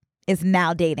greet is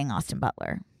now dating Austin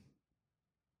Butler.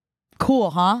 Cool,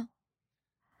 huh?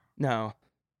 No.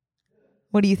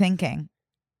 What are you thinking?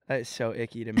 That is so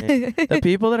icky to me. The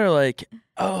people that are like,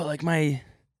 oh, like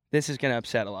this is going to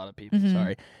upset a lot of people. Mhm.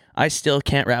 Sorry. I still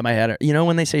can't wrap my head around. You know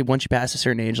when they say once you pass a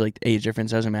certain age, like age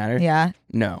difference doesn't matter? Yeah.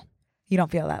 No. You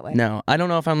don't feel that way. No. I don't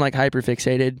know if I'm like hyper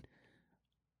fixated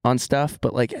on stuff,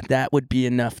 but like that would be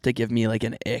enough to give me like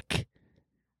an ick.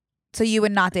 So you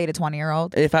would not date a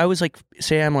 20-year-old? If I was like,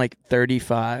 say I'm like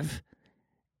 35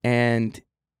 and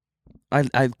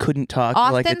I couldn't talk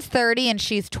to like Austin's 30 and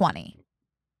she's 20.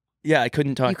 I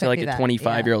couldn't talk You to like couldn't a do that,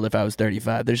 25-year-old if I was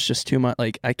 35. There's just too much,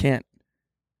 like I can't.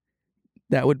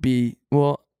 That would be,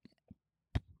 well,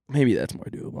 maybe that's more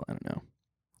doable. I don't know.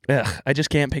 Ugh, I just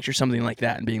can't picture something like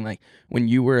that and being like, when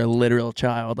you were a literal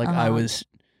child, like I was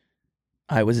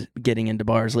getting into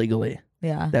bars legally.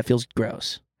 Yeah. That feels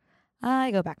gross.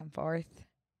 I go back and forth.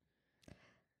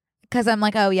 Because I'm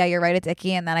like, oh, yeah, you're right, it's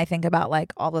icky. And then I think about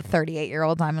like all the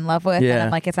 38-year-olds I'm in love with. And Yeah.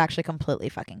 I'm like, it's actually completely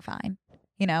fucking fine.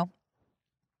 You know?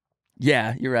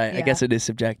 Yeah, you're right. I Yeah. guess it is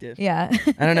subjective. Yeah.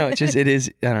 I don't know. It's just, it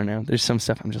is, I don't know. There's some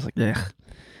stuff I'm just like, ugh,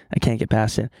 I can't get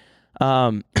past it.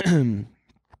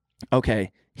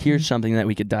 Okay, here's something that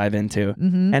we could dive into.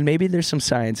 Mm-hmm. And maybe there's some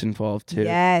science involved too.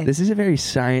 Yes. This is a very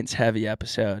science-heavy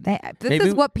episode. This Maybe-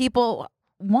 is what people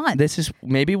want.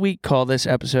 Maybe we call this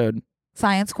episode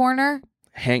Science Corner.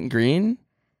 Hank Green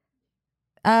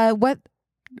What?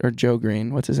 or Joe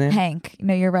Green. What's his name? Hank.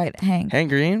 No, you're right. Hank. Hank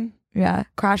Green? Yeah.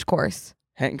 Crash Course.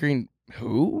 Hank Green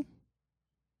who?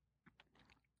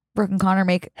 Brooke and Connor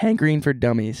make Hank Green for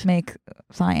Dummies.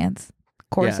 science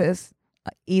courses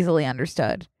easily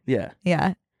understood. Yeah.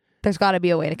 Yeah. There's got to be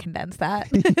a way to condense that.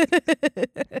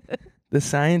 The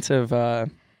science of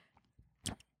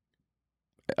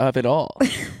it all.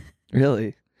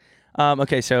 Really.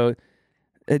 Okay, so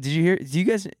do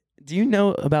you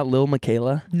know about Lil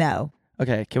Michaela? No.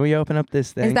 Okay, can we open up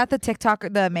this thing? Is that the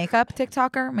TikToker, the makeup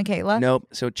TikToker, Michaela? Nope.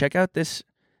 So check out this.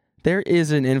 There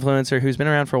is an influencer who's been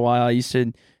around for a while. I used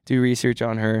to do research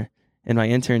on her in my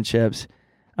internships.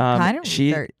 Kind of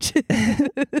research.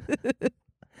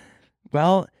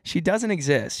 Well, she doesn't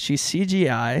exist. She's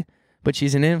CGI, but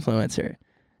she's an influencer.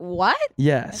 What?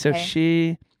 Yeah. So Okay.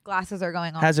 she Glasses are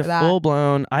going on has for a that. full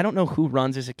blown. I don't know who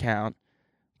runs his account,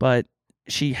 but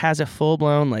she has a full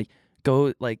blown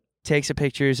takes a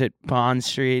pictures at Bond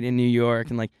Street in New York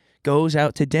and like goes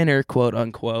out to dinner, quote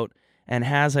unquote, and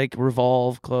has like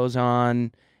Revolve clothes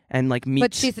on and like meets.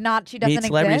 But she's not. She doesn't meet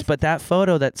celebrities. exist. But that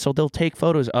photo so they'll take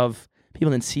photos of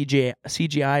people and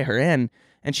CGI her in,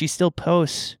 and she still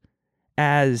posts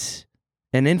as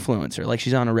an influencer, like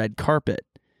she's on a red carpet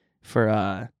for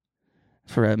a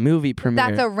movie premiere.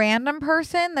 That's a random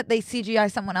person that they CGI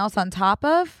someone else on top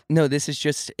of. No, this is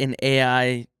just an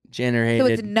AI generated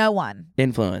So it's no one.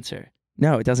 influencer.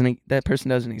 No, it doesn't. That person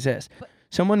doesn't exist.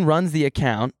 Someone runs the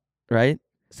account, right?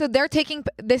 So they're taking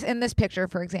this in this picture,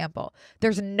 for example.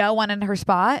 There's no one in her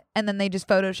spot, and then they just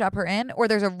Photoshop her in, or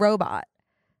there's a robot.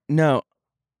 No,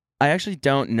 I actually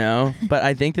don't know, but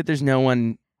I think that there's no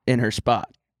one in her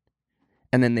spot,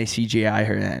 and then they CGI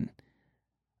her in.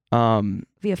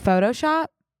 Via Photoshop?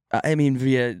 I mean,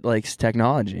 via like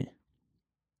technology.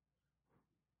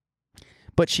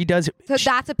 But she does. So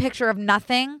that's a picture of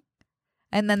nothing,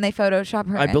 and then they Photoshop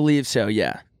her I in. believe so.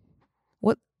 Yeah.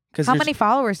 What? Because How many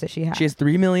followers does she have? She has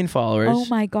 3 million followers. Oh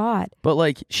my God. But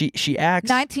like she acts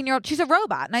 19-year-old. She's a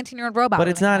robot. 19-year-old robot. but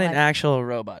it's living not her an life. actual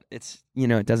robot. It's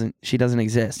she doesn't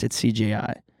exist. It's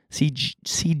CGI.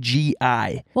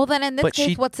 CGI. Well, then in this But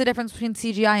case, what's the difference between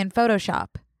CGI and Photoshop?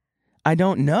 I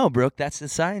don't know, Brooke. That's the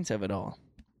science of it all.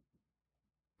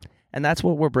 And that's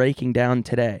what we're breaking down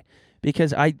today.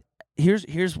 Because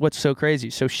here's what's so crazy.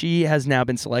 So she has now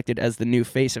been selected as the new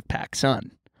face of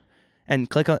PacSun. And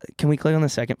can we click on the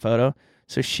second photo?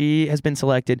 So she has been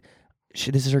selected.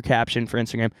 This is her caption for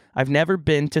Instagram. I've never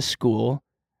been to school,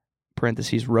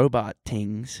 parentheses, robot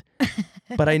tings,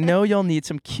 but I know you'll need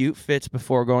some cute fits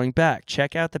before going back.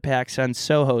 Check out the PacSun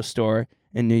Soho store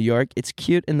in New York. It's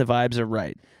cute and the vibes are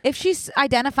right. If she's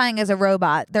identifying as a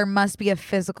robot, there must be a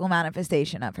physical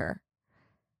manifestation of her.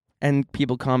 And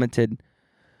people commented,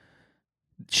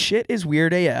 shit is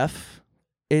weird AF.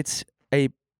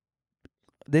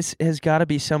 This has got to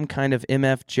be some kind of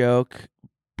MF joke.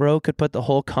 Bro could put the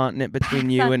whole continent between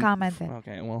you and... commented.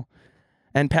 Okay, well...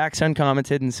 And PacSun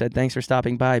commented and said, thanks for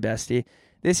stopping by, bestie.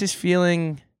 This is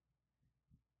feeling...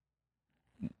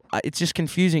 It's just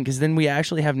confusing because then we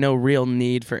actually have no real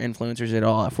need for influencers at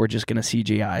all if we're just going to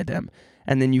CGI them.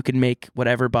 And then you can make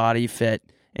whatever body fit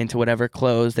into whatever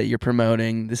clothes that you're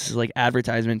promoting. This is like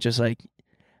advertisement, just like...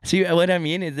 See what I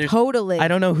mean? Totally. I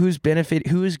don't know who's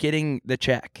getting the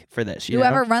check for this.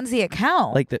 Whoever runs the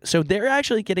account. So they're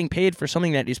actually getting paid for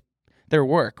something that is their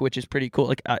work, which is pretty cool.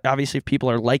 Like obviously, if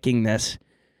people are liking this,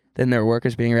 then their work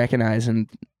is being recognized, and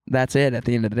that's it. At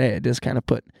the end of the day, it just kind of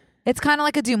It's kind of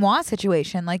like a Dumois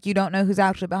situation. Like you don't know who's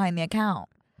actually behind the account.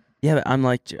 Yeah, but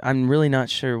I'm really not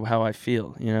sure how I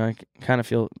feel. I kind of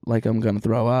feel like I'm gonna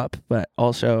throw up, but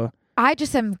also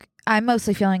I'm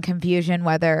mostly feeling confusion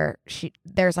whether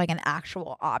there's like an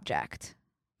actual object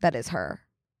that is her.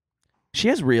 She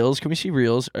has reels. Can we see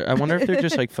reels? I wonder if they're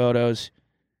just like photos.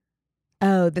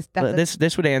 Oh, this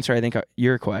would answer, I think,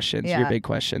 your questions, Yeah. your big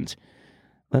questions.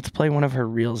 Let's play one of her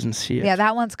reels and see it. Yeah,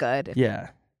 that one's good. Yeah.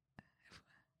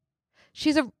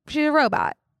 She's a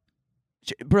robot.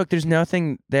 Brooke, there's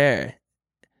nothing there.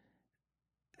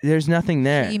 There's nothing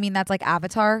there. You mean that's like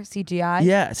Avatar CGI?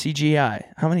 Yeah, CGI.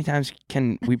 How many times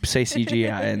can we say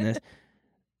CGI in this?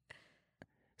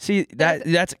 See,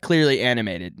 that's clearly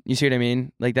animated. You see what I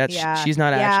mean? Like she's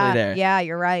not actually there. Yeah,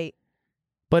 you're right.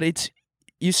 But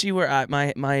you see where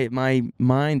my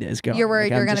mind is going. You're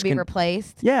worried like, you're going to be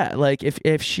replaced? Yeah, like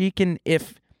if she can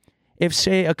if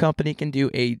say a company can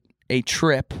do a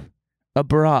trip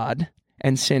abroad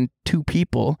and send 2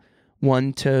 people,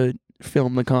 one to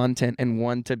film the content and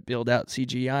one to build out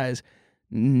CGIs,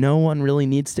 no one really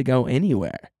needs to go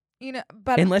anywhere.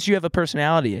 But unless you have a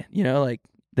personality,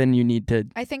 then you need to.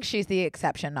 I think she's the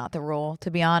exception, not the rule, to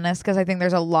be honest, because I think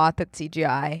there's a lot that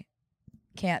CGI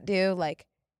can't do, like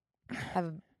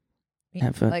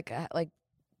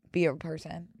be a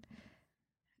person.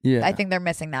 Yeah, I think they're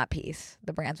missing that piece.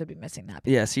 The brands would be missing that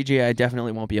piece. Yeah, CGI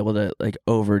definitely won't be able to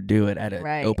overdo it at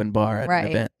an open bar at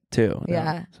an event too.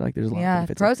 Yeah. So there's a lot of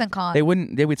benefits. Pros and cons.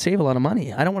 They would save a lot of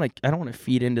money. I don't want to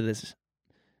feed into this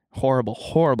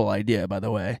horrible idea, by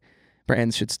the way.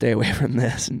 Brands should stay away from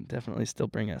this and definitely still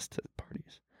bring us to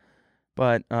parties.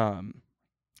 But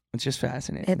it's just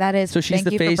fascinating. That is. So she's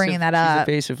thank you for bringing that up. She's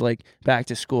the face of like back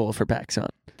to school for PacSun.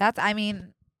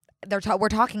 We're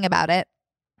talking about it.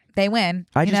 They win.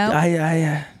 Go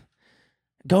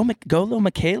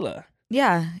Michaela.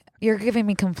 Yeah, you're giving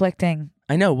me conflicting.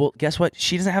 I know. Well, guess what?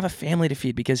 She doesn't have a family to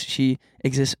feed because she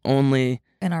exists only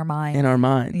in our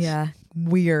minds. Yeah,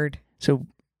 weird. So,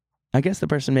 I guess the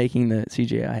person making the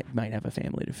CGI might have a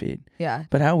family to feed. Yeah.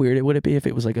 But how weird would it be if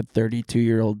it was like a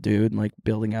 32-year-old dude like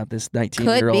building out this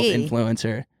 19-year-old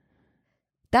influencer?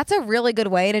 That's a really good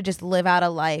way to just live out a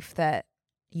life that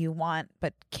you want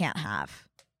but can't have.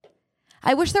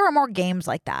 I wish there were more games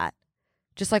like that.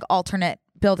 Just like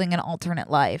building an alternate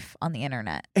life on the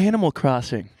internet. Animal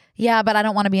Crossing. Yeah, but I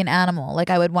don't want to be an animal. Like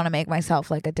I would want to make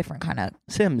myself like a different kind of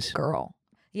Sims girl.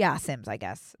 Yeah, Sims, I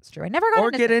guess. It's true. I never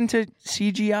got into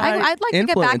CGI. I'd like to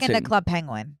get back into Club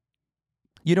Penguin.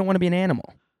 You don't want to be an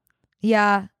animal.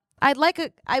 Yeah. I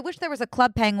wish there was a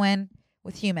Club Penguin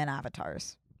with human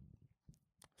avatars.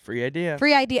 Free idea.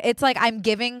 It's like I'm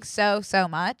giving so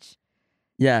much.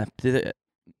 Yeah.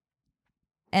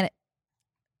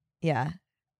 Yeah.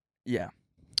 Yeah.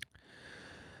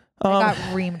 I got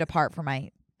reamed apart for my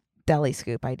deli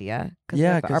scoop idea.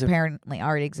 Because apparently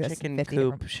already exists. Chicken 50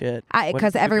 coop shit.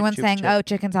 Because everyone's saying, oh,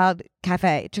 chicken salad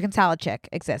cafe, chicken salad chick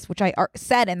exists, which I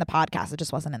said in the podcast. It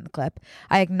just wasn't in the clip.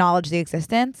 I acknowledge the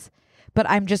existence, but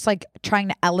I'm just like trying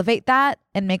to elevate that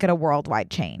and make it a worldwide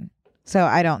chain. So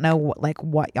I don't know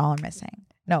what y'all are missing.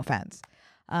 No offense.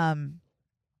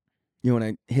 You want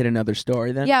to hit another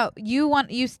story then? Yeah,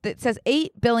 it says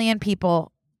 8 billion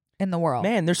people in the world.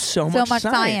 Man, there's so so much much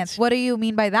science. What do you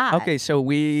mean by that? Okay, so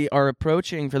we are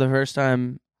approaching for the first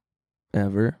time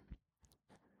ever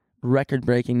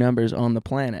record-breaking numbers on the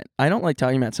planet. I don't like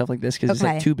talking about stuff like this because it's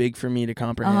like too big for me to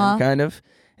comprehend, kind of,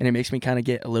 and it makes me kind of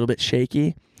get a little bit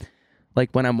shaky. Like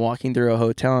when I'm walking through a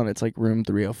hotel and it's like room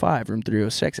 305, room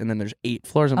 306, and then there's 8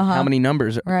 floors. How many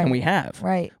numbers can we have?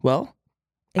 Right. Well,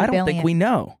 I don't think we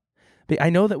know. I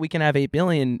know that we can have 8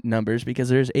 billion numbers because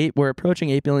there's 8. We're approaching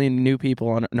 8 billion new people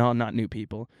on. No, not new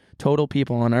people. Total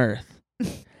people on Earth.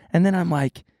 And then I'm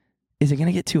like, is it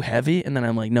gonna get too heavy? And then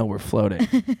I'm like, no, we're floating.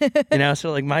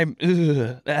 So like my.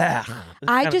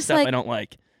 I just stuff I don't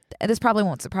like. This probably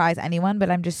won't surprise anyone, but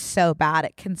I'm just so bad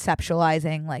at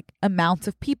conceptualizing like amounts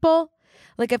of people.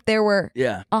 Like if there were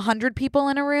 100 people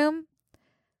in a room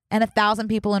and 1,000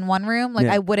 people in one room, like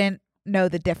I wouldn't know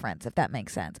the difference, if that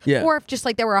makes sense. Yeah. Or if just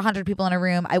like there were 100 people in a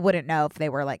room, I wouldn't know if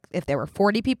there were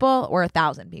 40 people or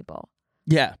 1,000 people.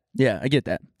 Yeah, I get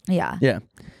that. Yeah.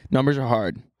 Numbers are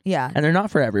hard. Yeah. And they're not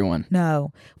for everyone.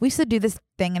 No. We used to do this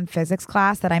thing in physics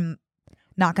class that I'm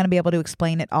not going to be able to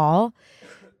explain at all.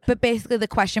 But basically the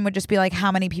question would just be like,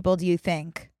 how many people do you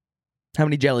think? How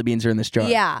many jelly beans are in this jar?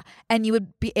 Yeah. And you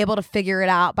would be able to figure it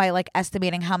out by like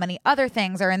estimating how many other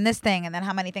things are in this thing and then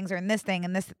how many things are in this thing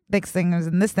and this thing is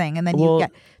in this thing. And then you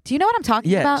get... Do you know what I'm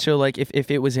talking about? Yeah. So like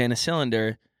if it was in a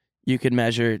cylinder, you could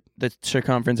measure the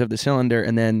circumference of the cylinder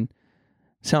and then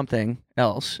something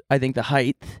else. I think the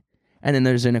height. And then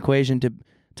there's an equation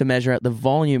to measure out the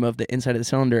volume of the inside of the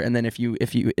cylinder. And then if you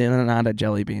not a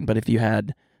jelly bean, but if you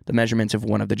had the measurements of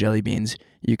one of the jelly beans,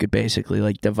 you could basically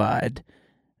like divide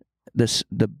the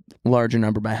larger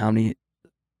number by how many,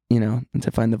 and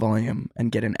to find the volume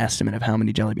and get an estimate of how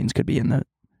many jelly beans could be in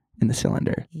the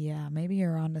cylinder. Yeah, maybe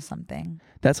you're onto something.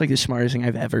 That's like the smartest thing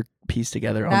I've ever pieced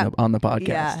together on the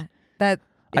podcast. Yeah,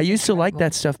 I used to like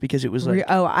that stuff because it was like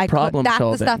problem that's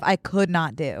solving. The stuff I could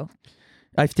not do.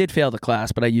 I did fail the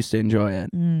class, but I used to enjoy it.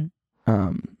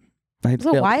 I had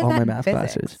failed why is all that my in math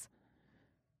physics? classes.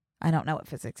 I don't know what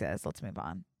physics is. Let's move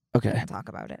on. Okay. We can talk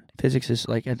about it. Physics is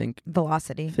like, I think,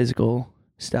 velocity, physical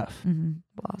stuff.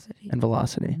 Velocity. And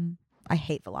velocity. I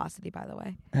hate velocity, by the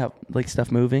way. How, like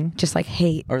stuff moving? Just like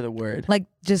hate. Or the word? Like,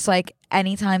 just like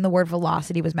anytime the word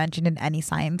velocity was mentioned in any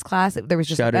science class, there was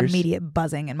just like immediate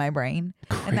buzzing in my brain.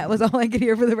 Great. And that was all I could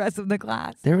hear for the rest of the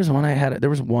class. There was one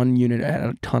unit I had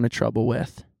a ton of trouble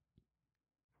with.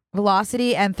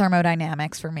 Velocity and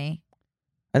thermodynamics for me.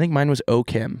 I think mine was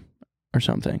OChem or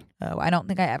something. Oh, I don't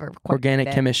think I ever quite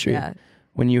organic chemistry. Yeah.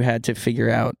 When you had to figure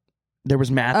out, there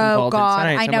was math involved in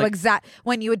science. I know exactly.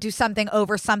 When you would do something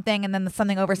over something and then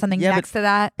something over something next to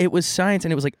that. It was science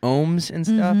and it was like ohms and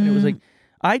stuff. And it was like,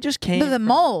 I just came. The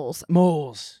moles.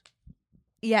 Moles.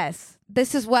 Yes.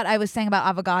 This is what I was saying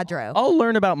about Avogadro. I'll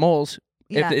learn about moles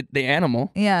if the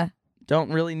animal. Yeah.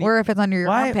 Don't really need. Or if it's under your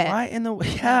armpit. Why in the.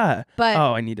 Yeah. But,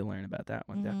 I need to learn about that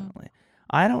one, definitely.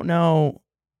 I don't know.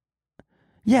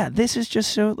 Yeah, this is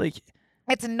just so like.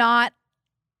 It's not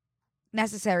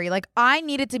necessary. Like, I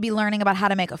needed to be learning about how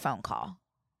to make a phone call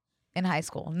in high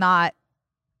school, not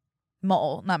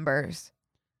mole numbers.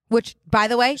 Which, by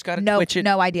the way, no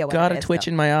idea what got it a is. twitch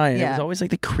in my eye. And it was always like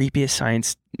the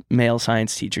creepiest male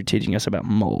science teacher teaching us about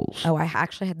moles. Oh, I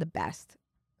actually had the best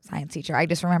science teacher. I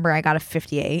just remember I got a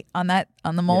 58 on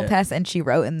the mole test, and she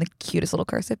wrote in the cutest little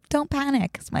cursive, "Don't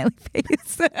panic," smiley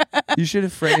face. You should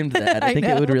have framed that. I think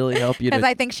it would really help you. Because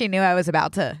I think she knew I was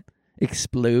about to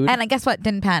explode. And I guess what?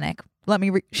 Didn't panic.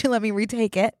 She let me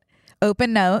retake it.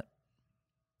 Open note.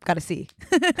 Got a C.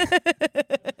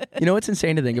 You know what's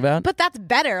insane to think about? But that's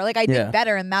better. Like, I did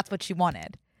better, and that's what she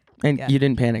wanted. And you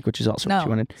didn't panic, which is also what she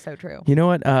wanted. So true. You know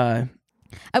what?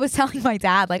 I was telling my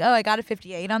dad, like, I got a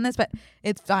 58 on this, but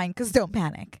it's fine because don't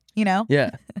panic, you know?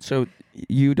 Yeah. So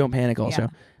you don't panic also.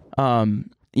 Yeah.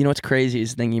 You know what's crazy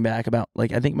is thinking back about,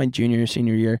 like, I think my junior or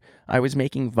senior year, I was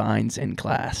making vines in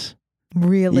class.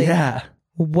 Really? Yeah.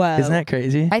 Whoa. Isn't that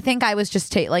crazy? I think I was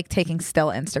just taking still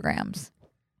Instagrams.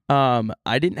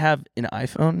 I didn't have an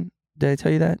iPhone. Did I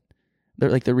tell you that?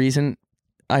 The reason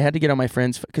I had to get on my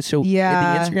friends because the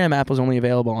Instagram app was only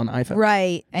available on iPhone,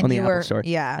 right? And on the Apple Store,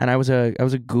 And I was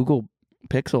a Google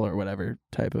Pixel or whatever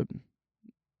type of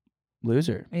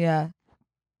loser. Yeah.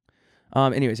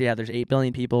 Anyways, there's 8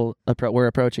 billion people. We're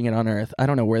approaching it on Earth. I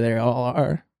don't know where they all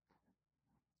are.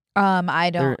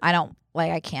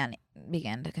 I can't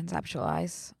begin to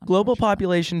conceptualize. Global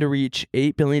population to reach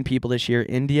 8 billion people this year.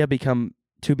 India become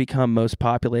most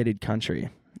populated country.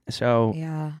 So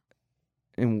yeah.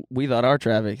 And we thought our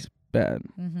traffic's bad.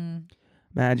 Mm-hmm.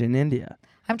 Imagine India.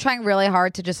 I'm trying really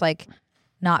hard to just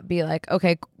not be like,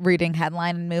 okay, reading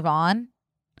headline and move on.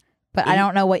 But I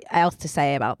don't know what else to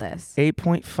say about this.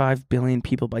 8.5 billion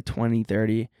people by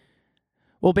 2030.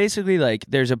 Well, basically, like,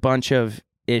 there's a bunch of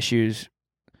issues.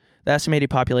 The estimated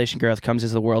population growth comes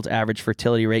as the world's average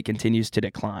fertility rate continues to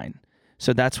decline.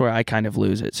 So that's where I kind of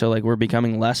lose it. So, like, we're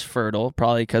becoming less fertile,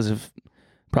 probably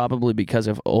because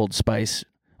of Old Spice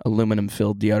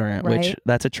aluminum-filled deodorant, Right. which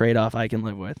that's a trade-off I can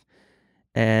live with.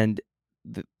 And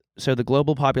so the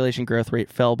global population growth rate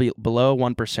fell below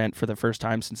 1% for the first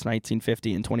time since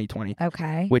 1950 in 2020.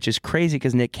 Okay. Which is crazy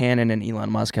because Nick Cannon and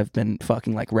Elon Musk have been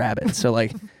fucking like rabbits. So,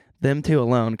 like, them two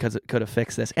alone could have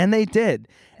fixed this. And they did.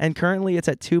 And currently it's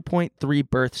at 2.3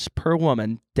 births per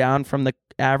woman, down from the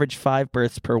average 5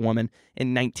 births per woman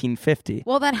in 1950.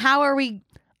 Well, then how are we?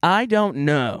 I don't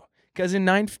know. Because in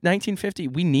 1950,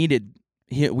 we needed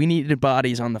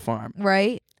bodies on the farm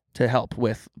Right. to help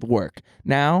with work.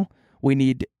 Now we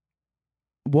need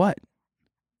what?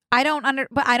 But I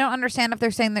don't understand if they're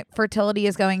saying that fertility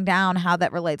is going down, how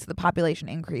that relates to the population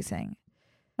increasing.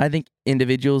 I think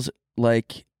individuals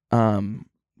like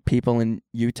people in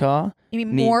Utah. You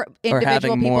mean more individual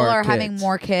having people more are having kids.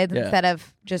 more kids Yeah. instead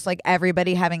of just like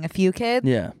everybody having a few kids?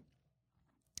 Yeah.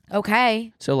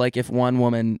 Okay. So, like, if one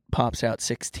woman pops out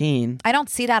 16, I don't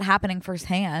see that happening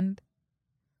firsthand.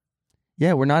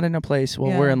 yeah, we're not in a place.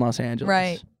 Well, Yeah. we're in Los Angeles,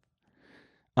 Right.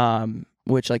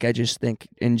 Which, like, I just think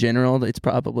in general it's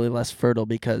probably less fertile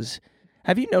because.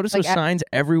 Have you noticed Like, those signs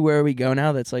everywhere we go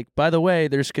now? That's like, by the way,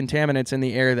 there's contaminants in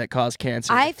the air that cause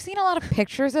cancer. I've seen a lot of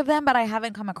pictures of them, but I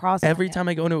haven't come across Every them yet. time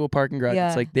I go into a parking garage, Yeah.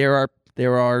 it's like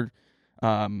there are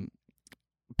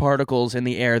particles in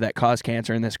the air that cause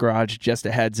cancer in this garage. Just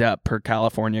a heads up, per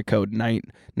California code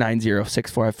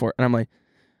 90654. And I'm like,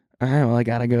 all right, well, I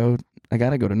gotta go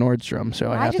to Nordstrom,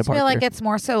 so I have to just park feel like there. it's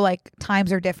more so like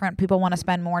times are different. People want to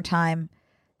spend more time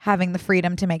having the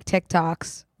freedom to make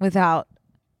TikToks without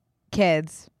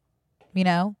kids, you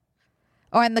know?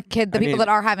 And the people mean- that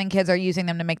are having kids are using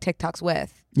them to make TikToks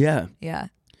with. Yeah, Yeah.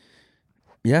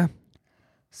 yeah,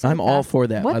 So I'm all that's- for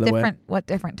that. By the way, What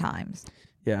different times?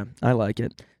 yeah, I like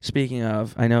it. Speaking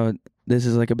of, I know this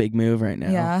is like a big move right now.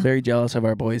 Yeah. Very jealous of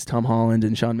our boys Tom Holland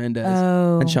and Shawn Mendes.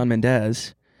 Oh. And Shawn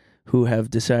Mendes, who have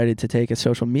decided to take a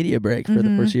social media break for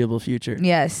the foreseeable future.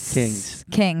 Yes.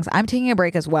 Kings. I'm taking a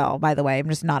break as well, by the way. I'm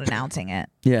just not announcing it.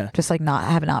 Yeah. Just like I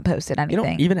have not posted You anything.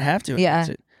 don't even have to Yeah. announce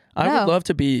it. I No. would love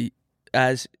to be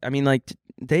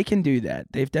they can do that.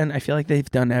 I feel like they've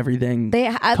done everything. They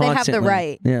have the constantly.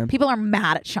 right. Yeah. People are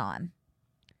mad at Sean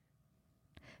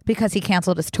because he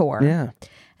canceled his tour. Yeah.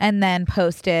 And then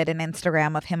posted an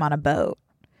Instagram of him on a boat.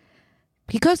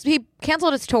 He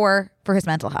canceled his tour for his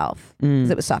mental health because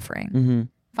it was suffering. Mm-hmm.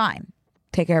 Fine.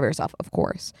 Take care of yourself, of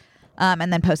course.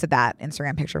 And then posted that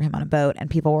Instagram picture of him on a boat, and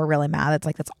people were really mad. It's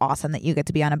like, that's awesome that you get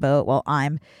to be on a boat while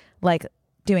I'm like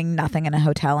doing nothing in a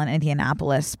hotel in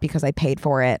Indianapolis because I paid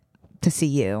for it to see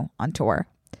you on tour.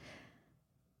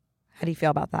 How do you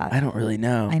feel about that? I don't really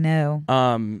know. I know.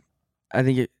 I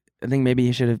think maybe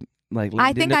he should have like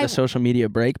leaned into the social media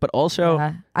break, but also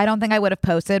Yeah. I don't think I would have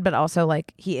posted, but also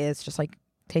like he is just like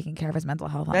taking care of his mental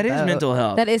health. that is mental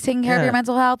health. That is taking care of Yeah. your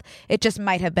mental health. It just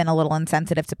might have been a little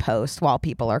insensitive to post while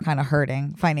people are kind of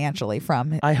hurting financially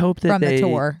from I hope that from the they,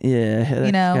 tour. Yeah, that's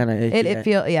you know, kinda icky. it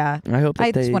feel yeah. I hope that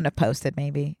I they. just wouldn't have posted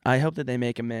maybe. I hope that they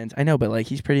make amends. I know, but like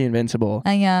he's pretty invincible.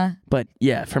 Yeah, But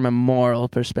yeah, from a moral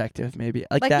perspective, maybe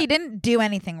like like that. he didn't do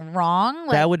anything wrong.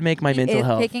 Like, that would make my he mental is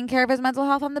health. taking care of his mental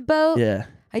health on the boat. Yeah.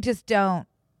 I just don't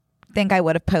think I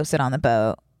would have posted on the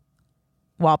boat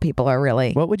while people are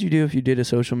really. What would you do if you did a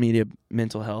social media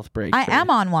mental health break? I am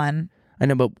on one. I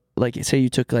know, but like, say you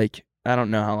took like, I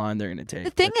don't know how long they're gonna take.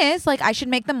 The thing is, like, I should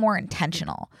make them more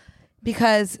intentional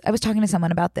because I was talking to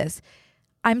someone about this.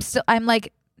 I'm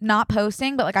like not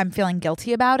posting, but like I'm feeling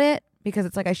guilty about it because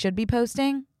it's like I should be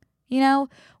posting, you know?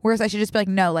 Whereas I should just be like,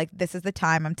 no, like this is the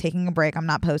time I'm taking a break. I'm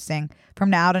not posting from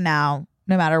now to now,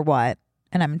 no matter what.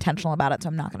 And I'm intentional about it, so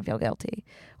I'm not going to feel guilty.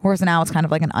 Whereas now it's kind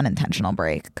of like an unintentional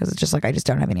break because it's just like I just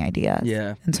don't have any ideas.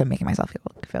 Yeah. And so I'm making myself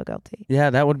feel guilty. Yeah,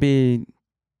 that would be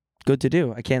good to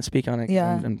do. I can't speak on it.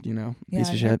 Yeah. I'm, you know, Yeah, piece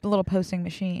of you're shit. a little posting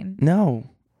machine. No,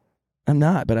 I'm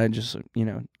not. But I just,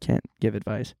 can't give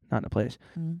advice. Not in a place.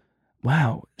 Mm.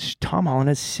 Wow, Tom Holland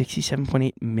has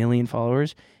 67.8 million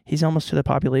followers. He's almost to the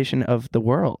population of the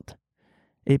world,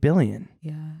 8 billion.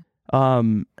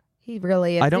 Yeah. He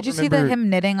really is. I don't Did you see remember- him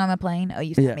knitting on the plane? Oh,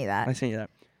 you sent me that. I sent you that.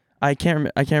 I can't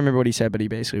remember what he said, but he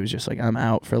basically was just like, "I'm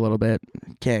out for a little bit,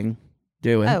 King,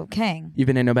 do it." Oh, King. You've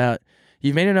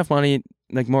made enough money,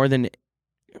 like more than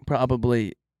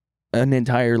probably an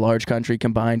entire large country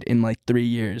combined in like 3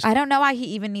 years. I don't know why he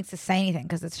even needs to say anything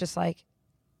because it's just like,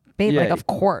 babe, Yeah. like, of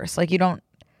course. Like, you don't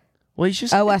Well, he's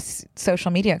just OS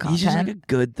social media content. he's just like a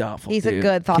good, thoughtful He's dude. a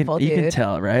good, thoughtful dude. You can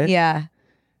tell, right? Yeah.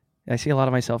 I see a lot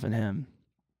of myself in him.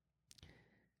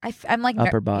 I'm like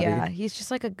Upper body. Yeah, he's just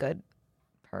like a good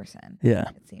person. Yeah.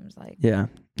 It seems like. Yeah,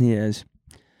 he is.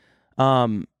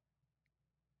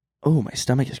 Oh, my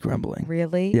stomach is grumbling.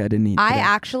 Really? Yeah, I didn't eat I today.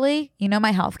 actually, you know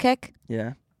my health kick?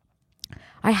 Yeah.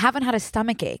 I haven't had a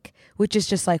stomach ache, which is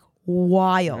just like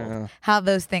wild how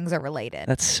those things are related.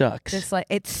 That sucks. Just like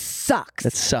it sucks.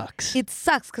 That sucks. It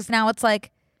sucks because now it's like,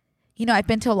 you know, I've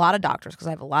been to a lot of doctors because I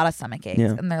have a lot of stomach aches,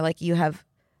 Yeah. and they're like, you have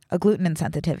a gluten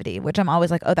insensitivity, which I'm always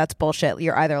like, oh, that's bullshit.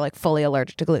 You're either like fully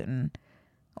allergic to gluten,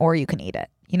 or you can eat it.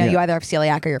 You know, Yeah. you either have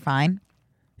celiac or you're fine.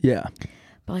 Yeah.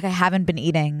 But like, I haven't been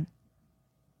eating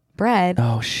bread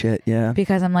Oh shit. Yeah.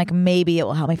 because I'm like, maybe it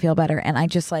will help me feel better, and I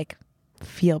just like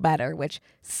feel better, which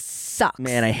sucks.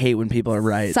 Man, I hate when people are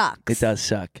right. Sucks. It does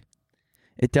suck.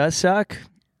 It does suck.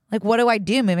 Like, what do I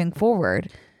do moving forward?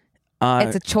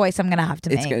 It's a choice I'm gonna have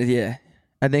to it's make. gonna, yeah.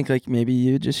 I think like maybe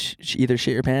you just either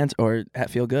shit your pants or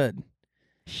feel good,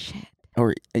 Shit.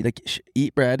 or like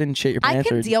eat bread and shit your I pants.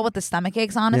 can or deal with the stomach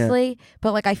aches, honestly,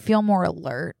 but like I feel more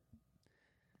alert.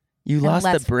 you and lost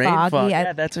the less brain foggy. fog. I-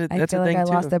 Yeah, that's a I that's feel a like thing I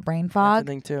too. lost the brain That's fog, a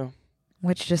thing too.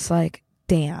 which just like,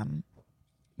 damn.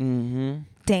 Mm-hmm.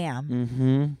 Damn.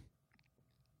 Mm-hmm.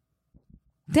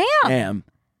 Damn.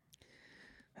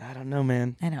 I don't know,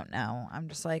 man. I don't know. I'm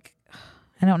just like,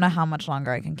 I don't know how much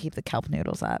longer I can keep the kelp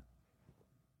noodles up.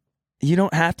 You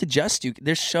don't have to just do.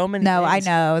 There's so many. No, I things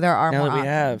know there are now more that we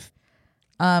options.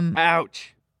 have.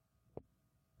 Ouch.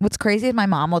 What's crazy is my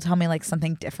mom will tell me like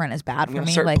something different is bad I'm for gonna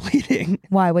me. start Like, bleeding.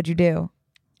 why? What'd you do?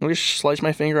 I just sliced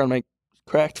my finger on my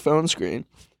cracked phone screen.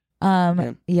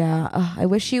 Yeah. I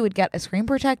wish you would get a screen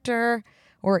protector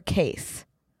or a case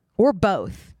or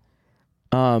both.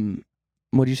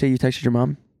 What did you say? You texted your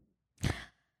mom?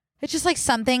 It's just like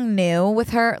something new with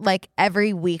her. Like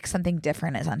every week, something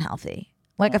different is unhealthy.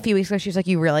 Like a few weeks ago, she was like,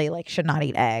 "You really like should not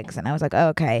eat eggs," and I was like, oh,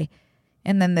 "Okay."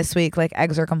 And then this week, like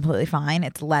eggs are completely fine.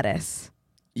 It's lettuce.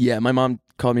 Yeah, my mom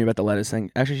called me about the lettuce thing.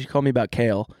 Actually, she called me about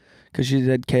kale because she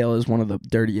said kale is one of the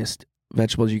dirtiest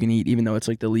vegetables you can eat, even though it's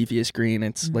like the leafiest green.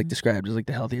 It's like described as like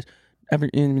the healthiest. And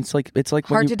it's like when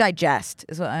Hard you, to digest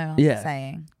is what I'm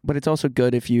saying. but it's also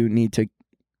good if you need to.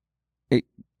 It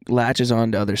latches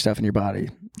on to other stuff in your body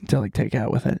to like take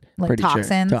out with it. Like Pretty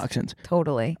toxins? Sure. Toxins.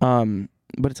 Totally.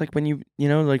 But it's like when you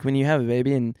know, like when you have a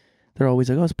baby and they're always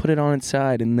like, oh, let's put it on its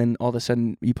side. And then all of a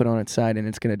sudden you put it on its side and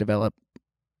it's going to develop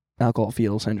alcohol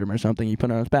fetal syndrome or something. You put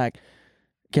it on its back,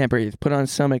 can't breathe. Put it on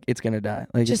its stomach, it's going to die.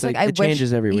 Like, Just it's like I it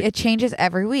changes every week. It changes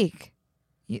every week.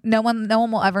 No one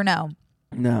will ever know.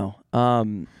 No.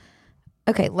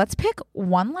 Okay, let's pick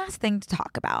one last thing to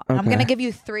talk about. I'm Okay. going to give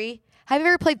you 3. Have you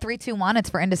ever played 3, 2, 1? It's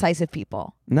for indecisive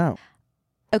people. No.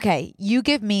 Okay, you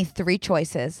give me 3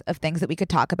 choices of things that we could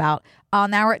talk about. I'll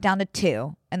narrow it down to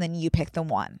 2, and then you pick the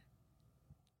 1.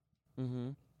 Mm-hmm.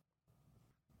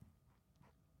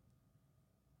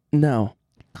 No.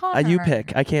 Connor. You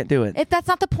pick. I can't do it. If that's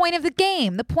not the point of the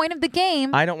game. The point of the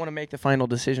game. I don't want to make the final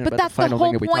decision But about that's the final the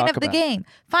whole thing that we point talk of the about. game.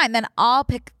 Fine, then I'll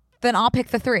pick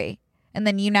the 3, and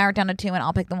then you narrow it down to 2, and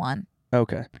I'll pick the 1.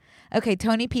 Okay. Okay,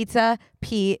 Tony Pizza,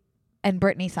 Pete, and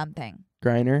Brittany something.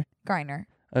 Griner. Griner.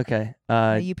 Okay.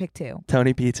 You pick 2.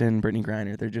 Tony Pizza and Brittany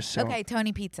Griner. They're just so. Okay,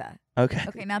 Tony Pizza. Okay.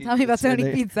 Okay, now tell me about So Tony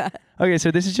they- Pizza. Okay,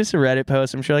 so this is just a Reddit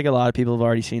post. I'm sure like a lot of people have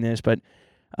already seen this, but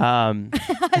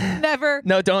I've never.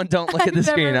 no, don't look at the I've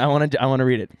screen. never- I want to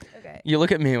read it. Okay. You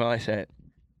look at me while I say it.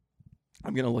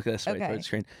 I'm gonna look this way Okay. towards the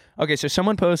screen. Okay, so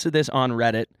someone posted this on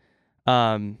Reddit.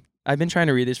 I've been trying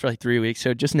to read this for like 3 weeks,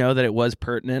 so just know that it was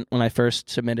pertinent when I first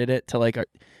submitted it to like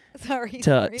Sorry.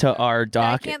 to our I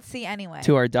docket can't see anyway.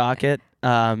 to our docket.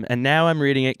 And now I'm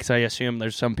reading it because I assume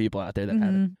there's some people out there that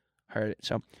haven't heard it.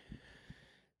 So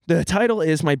the title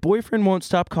is "My Boyfriend Won't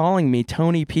Stop Calling Me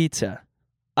Tony Pizza."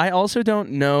 I also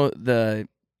don't know the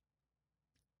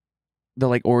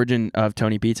like origin of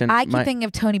Tony Pizza. And I keep thinking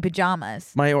of Tony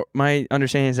Pajamas. my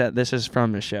understanding is that this is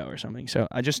from the show or something. So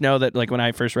I just know that like when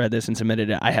I first read this and submitted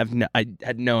it, I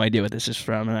had no idea what this is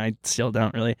from, and I still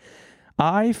don't really.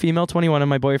 I, female 21, and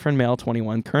my boyfriend, male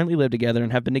 21, currently live together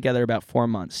and have been together about 4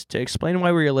 months. To explain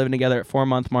why we were living together at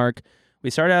 4-month mark,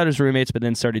 we started out as roommates, but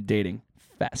then started dating.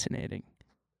 Fascinating.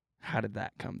 How did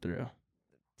that come through?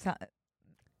 So,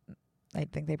 I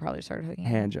think they probably started hooking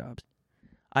up. Hand jobs.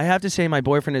 I have to say my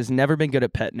boyfriend has never been good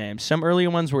at pet names. Some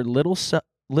earlier ones were Little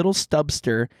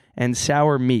Stubster and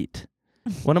Sour Meat.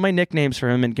 One of my nicknames for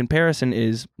him in comparison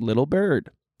is Little Bird.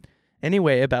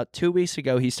 Anyway, about 2 weeks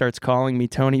ago, he starts calling me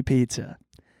Tony Pizza.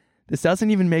 This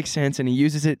doesn't even make sense, and he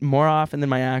uses it more often than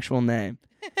my actual name.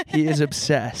 He is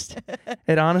obsessed.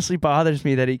 It honestly bothers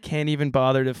me that he can't even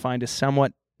bother to find a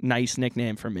somewhat nice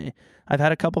nickname for me. I've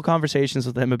had a couple conversations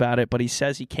with him about it, but he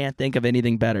says he can't think of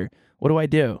anything better. What do I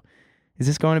do? Is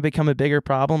this going to become a bigger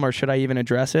problem, or should I even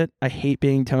address it? I hate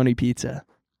being Tony Pizza.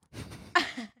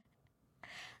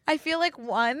 I feel like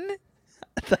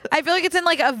it's in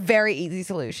like a very easy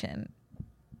solution.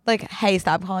 Like, hey,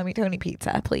 stop calling me Tony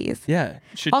Pizza, please. Yeah.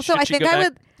 Also, I think I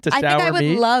would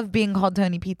meat? love being called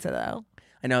Tony Pizza, though.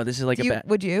 I know this is like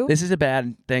Would you? This is a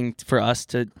bad thing for us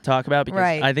to talk about because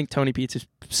Right. I think Tony Pizza is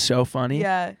so funny.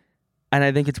 Yeah. And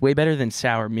I think it's way better than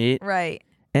sour meat Right.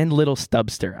 and Little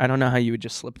Stubster. I don't know how you would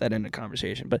just slip that into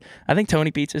conversation, but I think Tony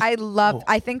Pizza is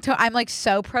I'm like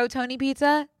so pro Tony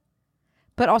Pizza.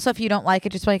 But also, if you don't like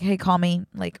it, just like, hey, call me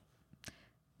like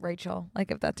Rachel, like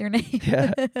if that's your name.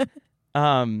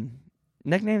 Yeah.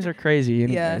 Nicknames are crazy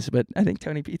anyways, but I think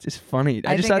Tony Pizza is funny.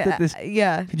 I just thought that this.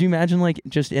 Yeah. Could you imagine like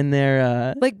just in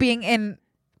there? Like being in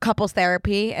couples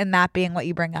therapy and that being what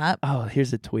you bring up. Oh,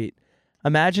 here's a tweet.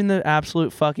 Imagine the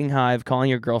absolute fucking hive calling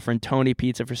your girlfriend Tony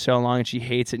Pizza for so long and she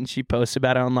hates it and she posts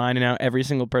about it online and now every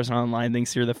single person online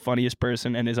thinks you're the funniest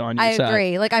person and is on your side. I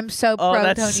agree. Like I'm so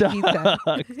pro Tony Pizza.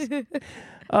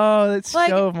 Oh, that's like,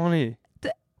 so funny.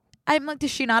 I'm like,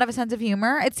 does she not have a sense of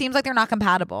humor? It seems like they're not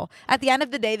compatible. At the end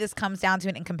of the day, this comes down to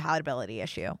an incompatibility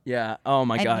issue. Yeah. Oh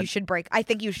my God. I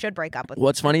think you should break up with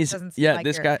What's funny is,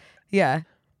 this guy. Yeah.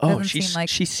 Oh, she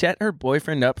set her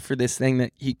boyfriend up for this thing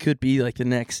that he could be like the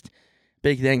next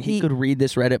big thing. He could read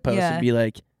this Reddit post and be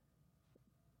like,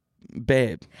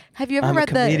 babe, have you ever I'm read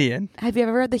a comedian. Have you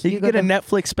ever read the He Hugo? could get a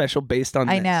Netflix special based on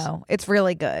I this. know. It's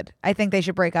really good. I think they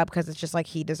should break up because it's just like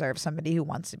he deserves somebody who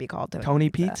wants to be called Tony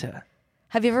Pizza.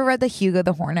 Have you ever read the Hugo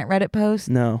the Hornet Reddit post?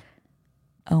 No.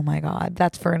 Oh my God.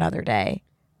 That's for another day.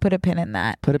 Put a pin in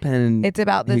that. Put a pin in It's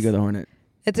about this Hugo the Hornet.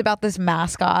 It's about this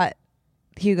mascot,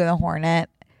 Hugo the Hornet,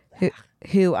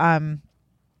 who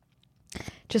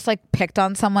just like picked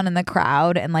on someone in the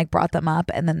crowd and like brought them up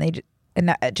and then they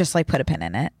just like put a pin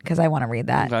in it because I want to read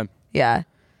that. Okay. Yeah.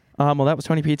 Well, that was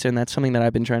Tony Pizza, and that's something that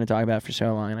I've been trying to talk about for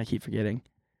so long, and I keep forgetting.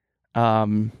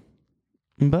 But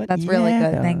that's really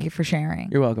good. Thank you for sharing.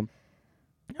 You're welcome.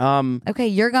 Okay,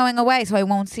 you're going away, so I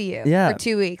won't see you for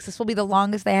 2 weeks. This will be the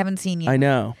longest I haven't seen you. I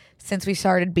know. Since we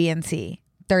started BNC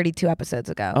 32 episodes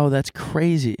ago. Oh, that's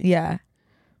crazy. Yeah.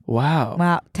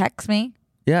 Wow. Text me.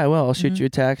 Yeah, I will. I'll shoot you a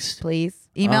text. Please.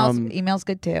 Email's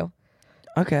good too.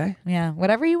 Okay. Yeah,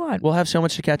 whatever you want. We'll have so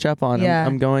much to catch up on. Yeah.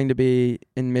 I'm going to be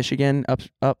in Michigan,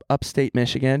 upstate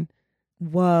Michigan.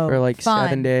 Whoa. For like fun.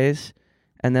 7 days.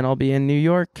 And then I'll be in New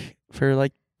York for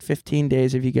like 15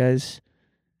 days if you guys...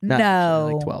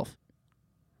 No. Like 12.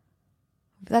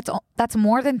 That's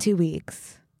more than 2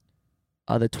 weeks.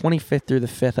 The 25th through the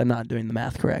 5th, I'm not doing the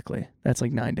math correctly. That's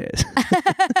like 9 days.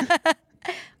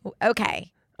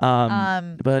 Okay.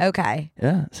 But okay.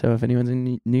 Yeah, so if anyone's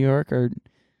in New York or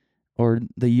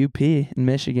the UP in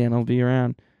Michigan, I'll be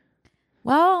around.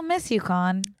 Well, I'll miss you,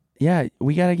 Con. Yeah,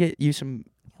 we got to get you some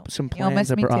plans You'll miss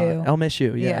abroad. me too. I'll miss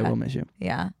you. Yeah, I will miss you.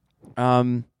 Yeah.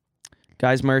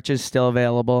 Guys, merch is still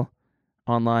available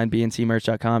online,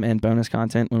 bncmerch.com, and bonus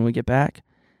content when we get back.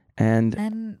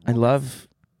 And I love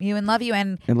you and love you.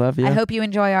 And I love you. I hope you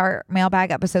enjoy our mailbag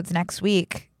episodes next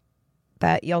week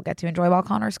that you'll get to enjoy while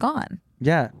Connor's gone.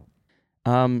 Yeah.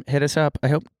 Hit us up. I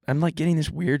hope I'm like getting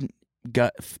this weird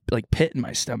gut like pit in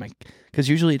my stomach because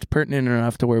usually it's pertinent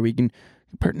enough to where we can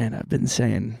I've been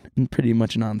saying pretty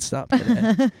much nonstop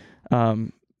today.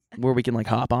 Where we can like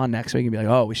hop on next week and be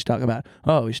like, we should talk about.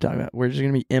 We're just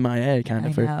gonna be MIA kind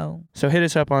of. I know. So hit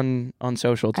us up on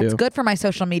social too. It's good for my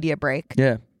social media break.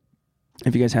 Yeah.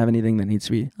 If you guys have anything that needs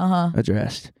to be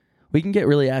addressed, we can get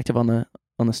really active on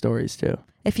the stories too.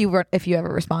 If you ever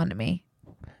respond to me.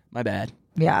 My bad.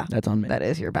 Yeah. That's on me. That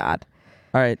is your bad.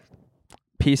 All right.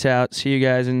 Peace out. See you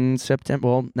guys in September.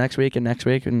 Well, next week and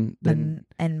then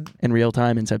in real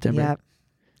time in September. Yep.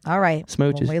 All right.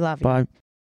 Smooches. Well, we love you. Bye.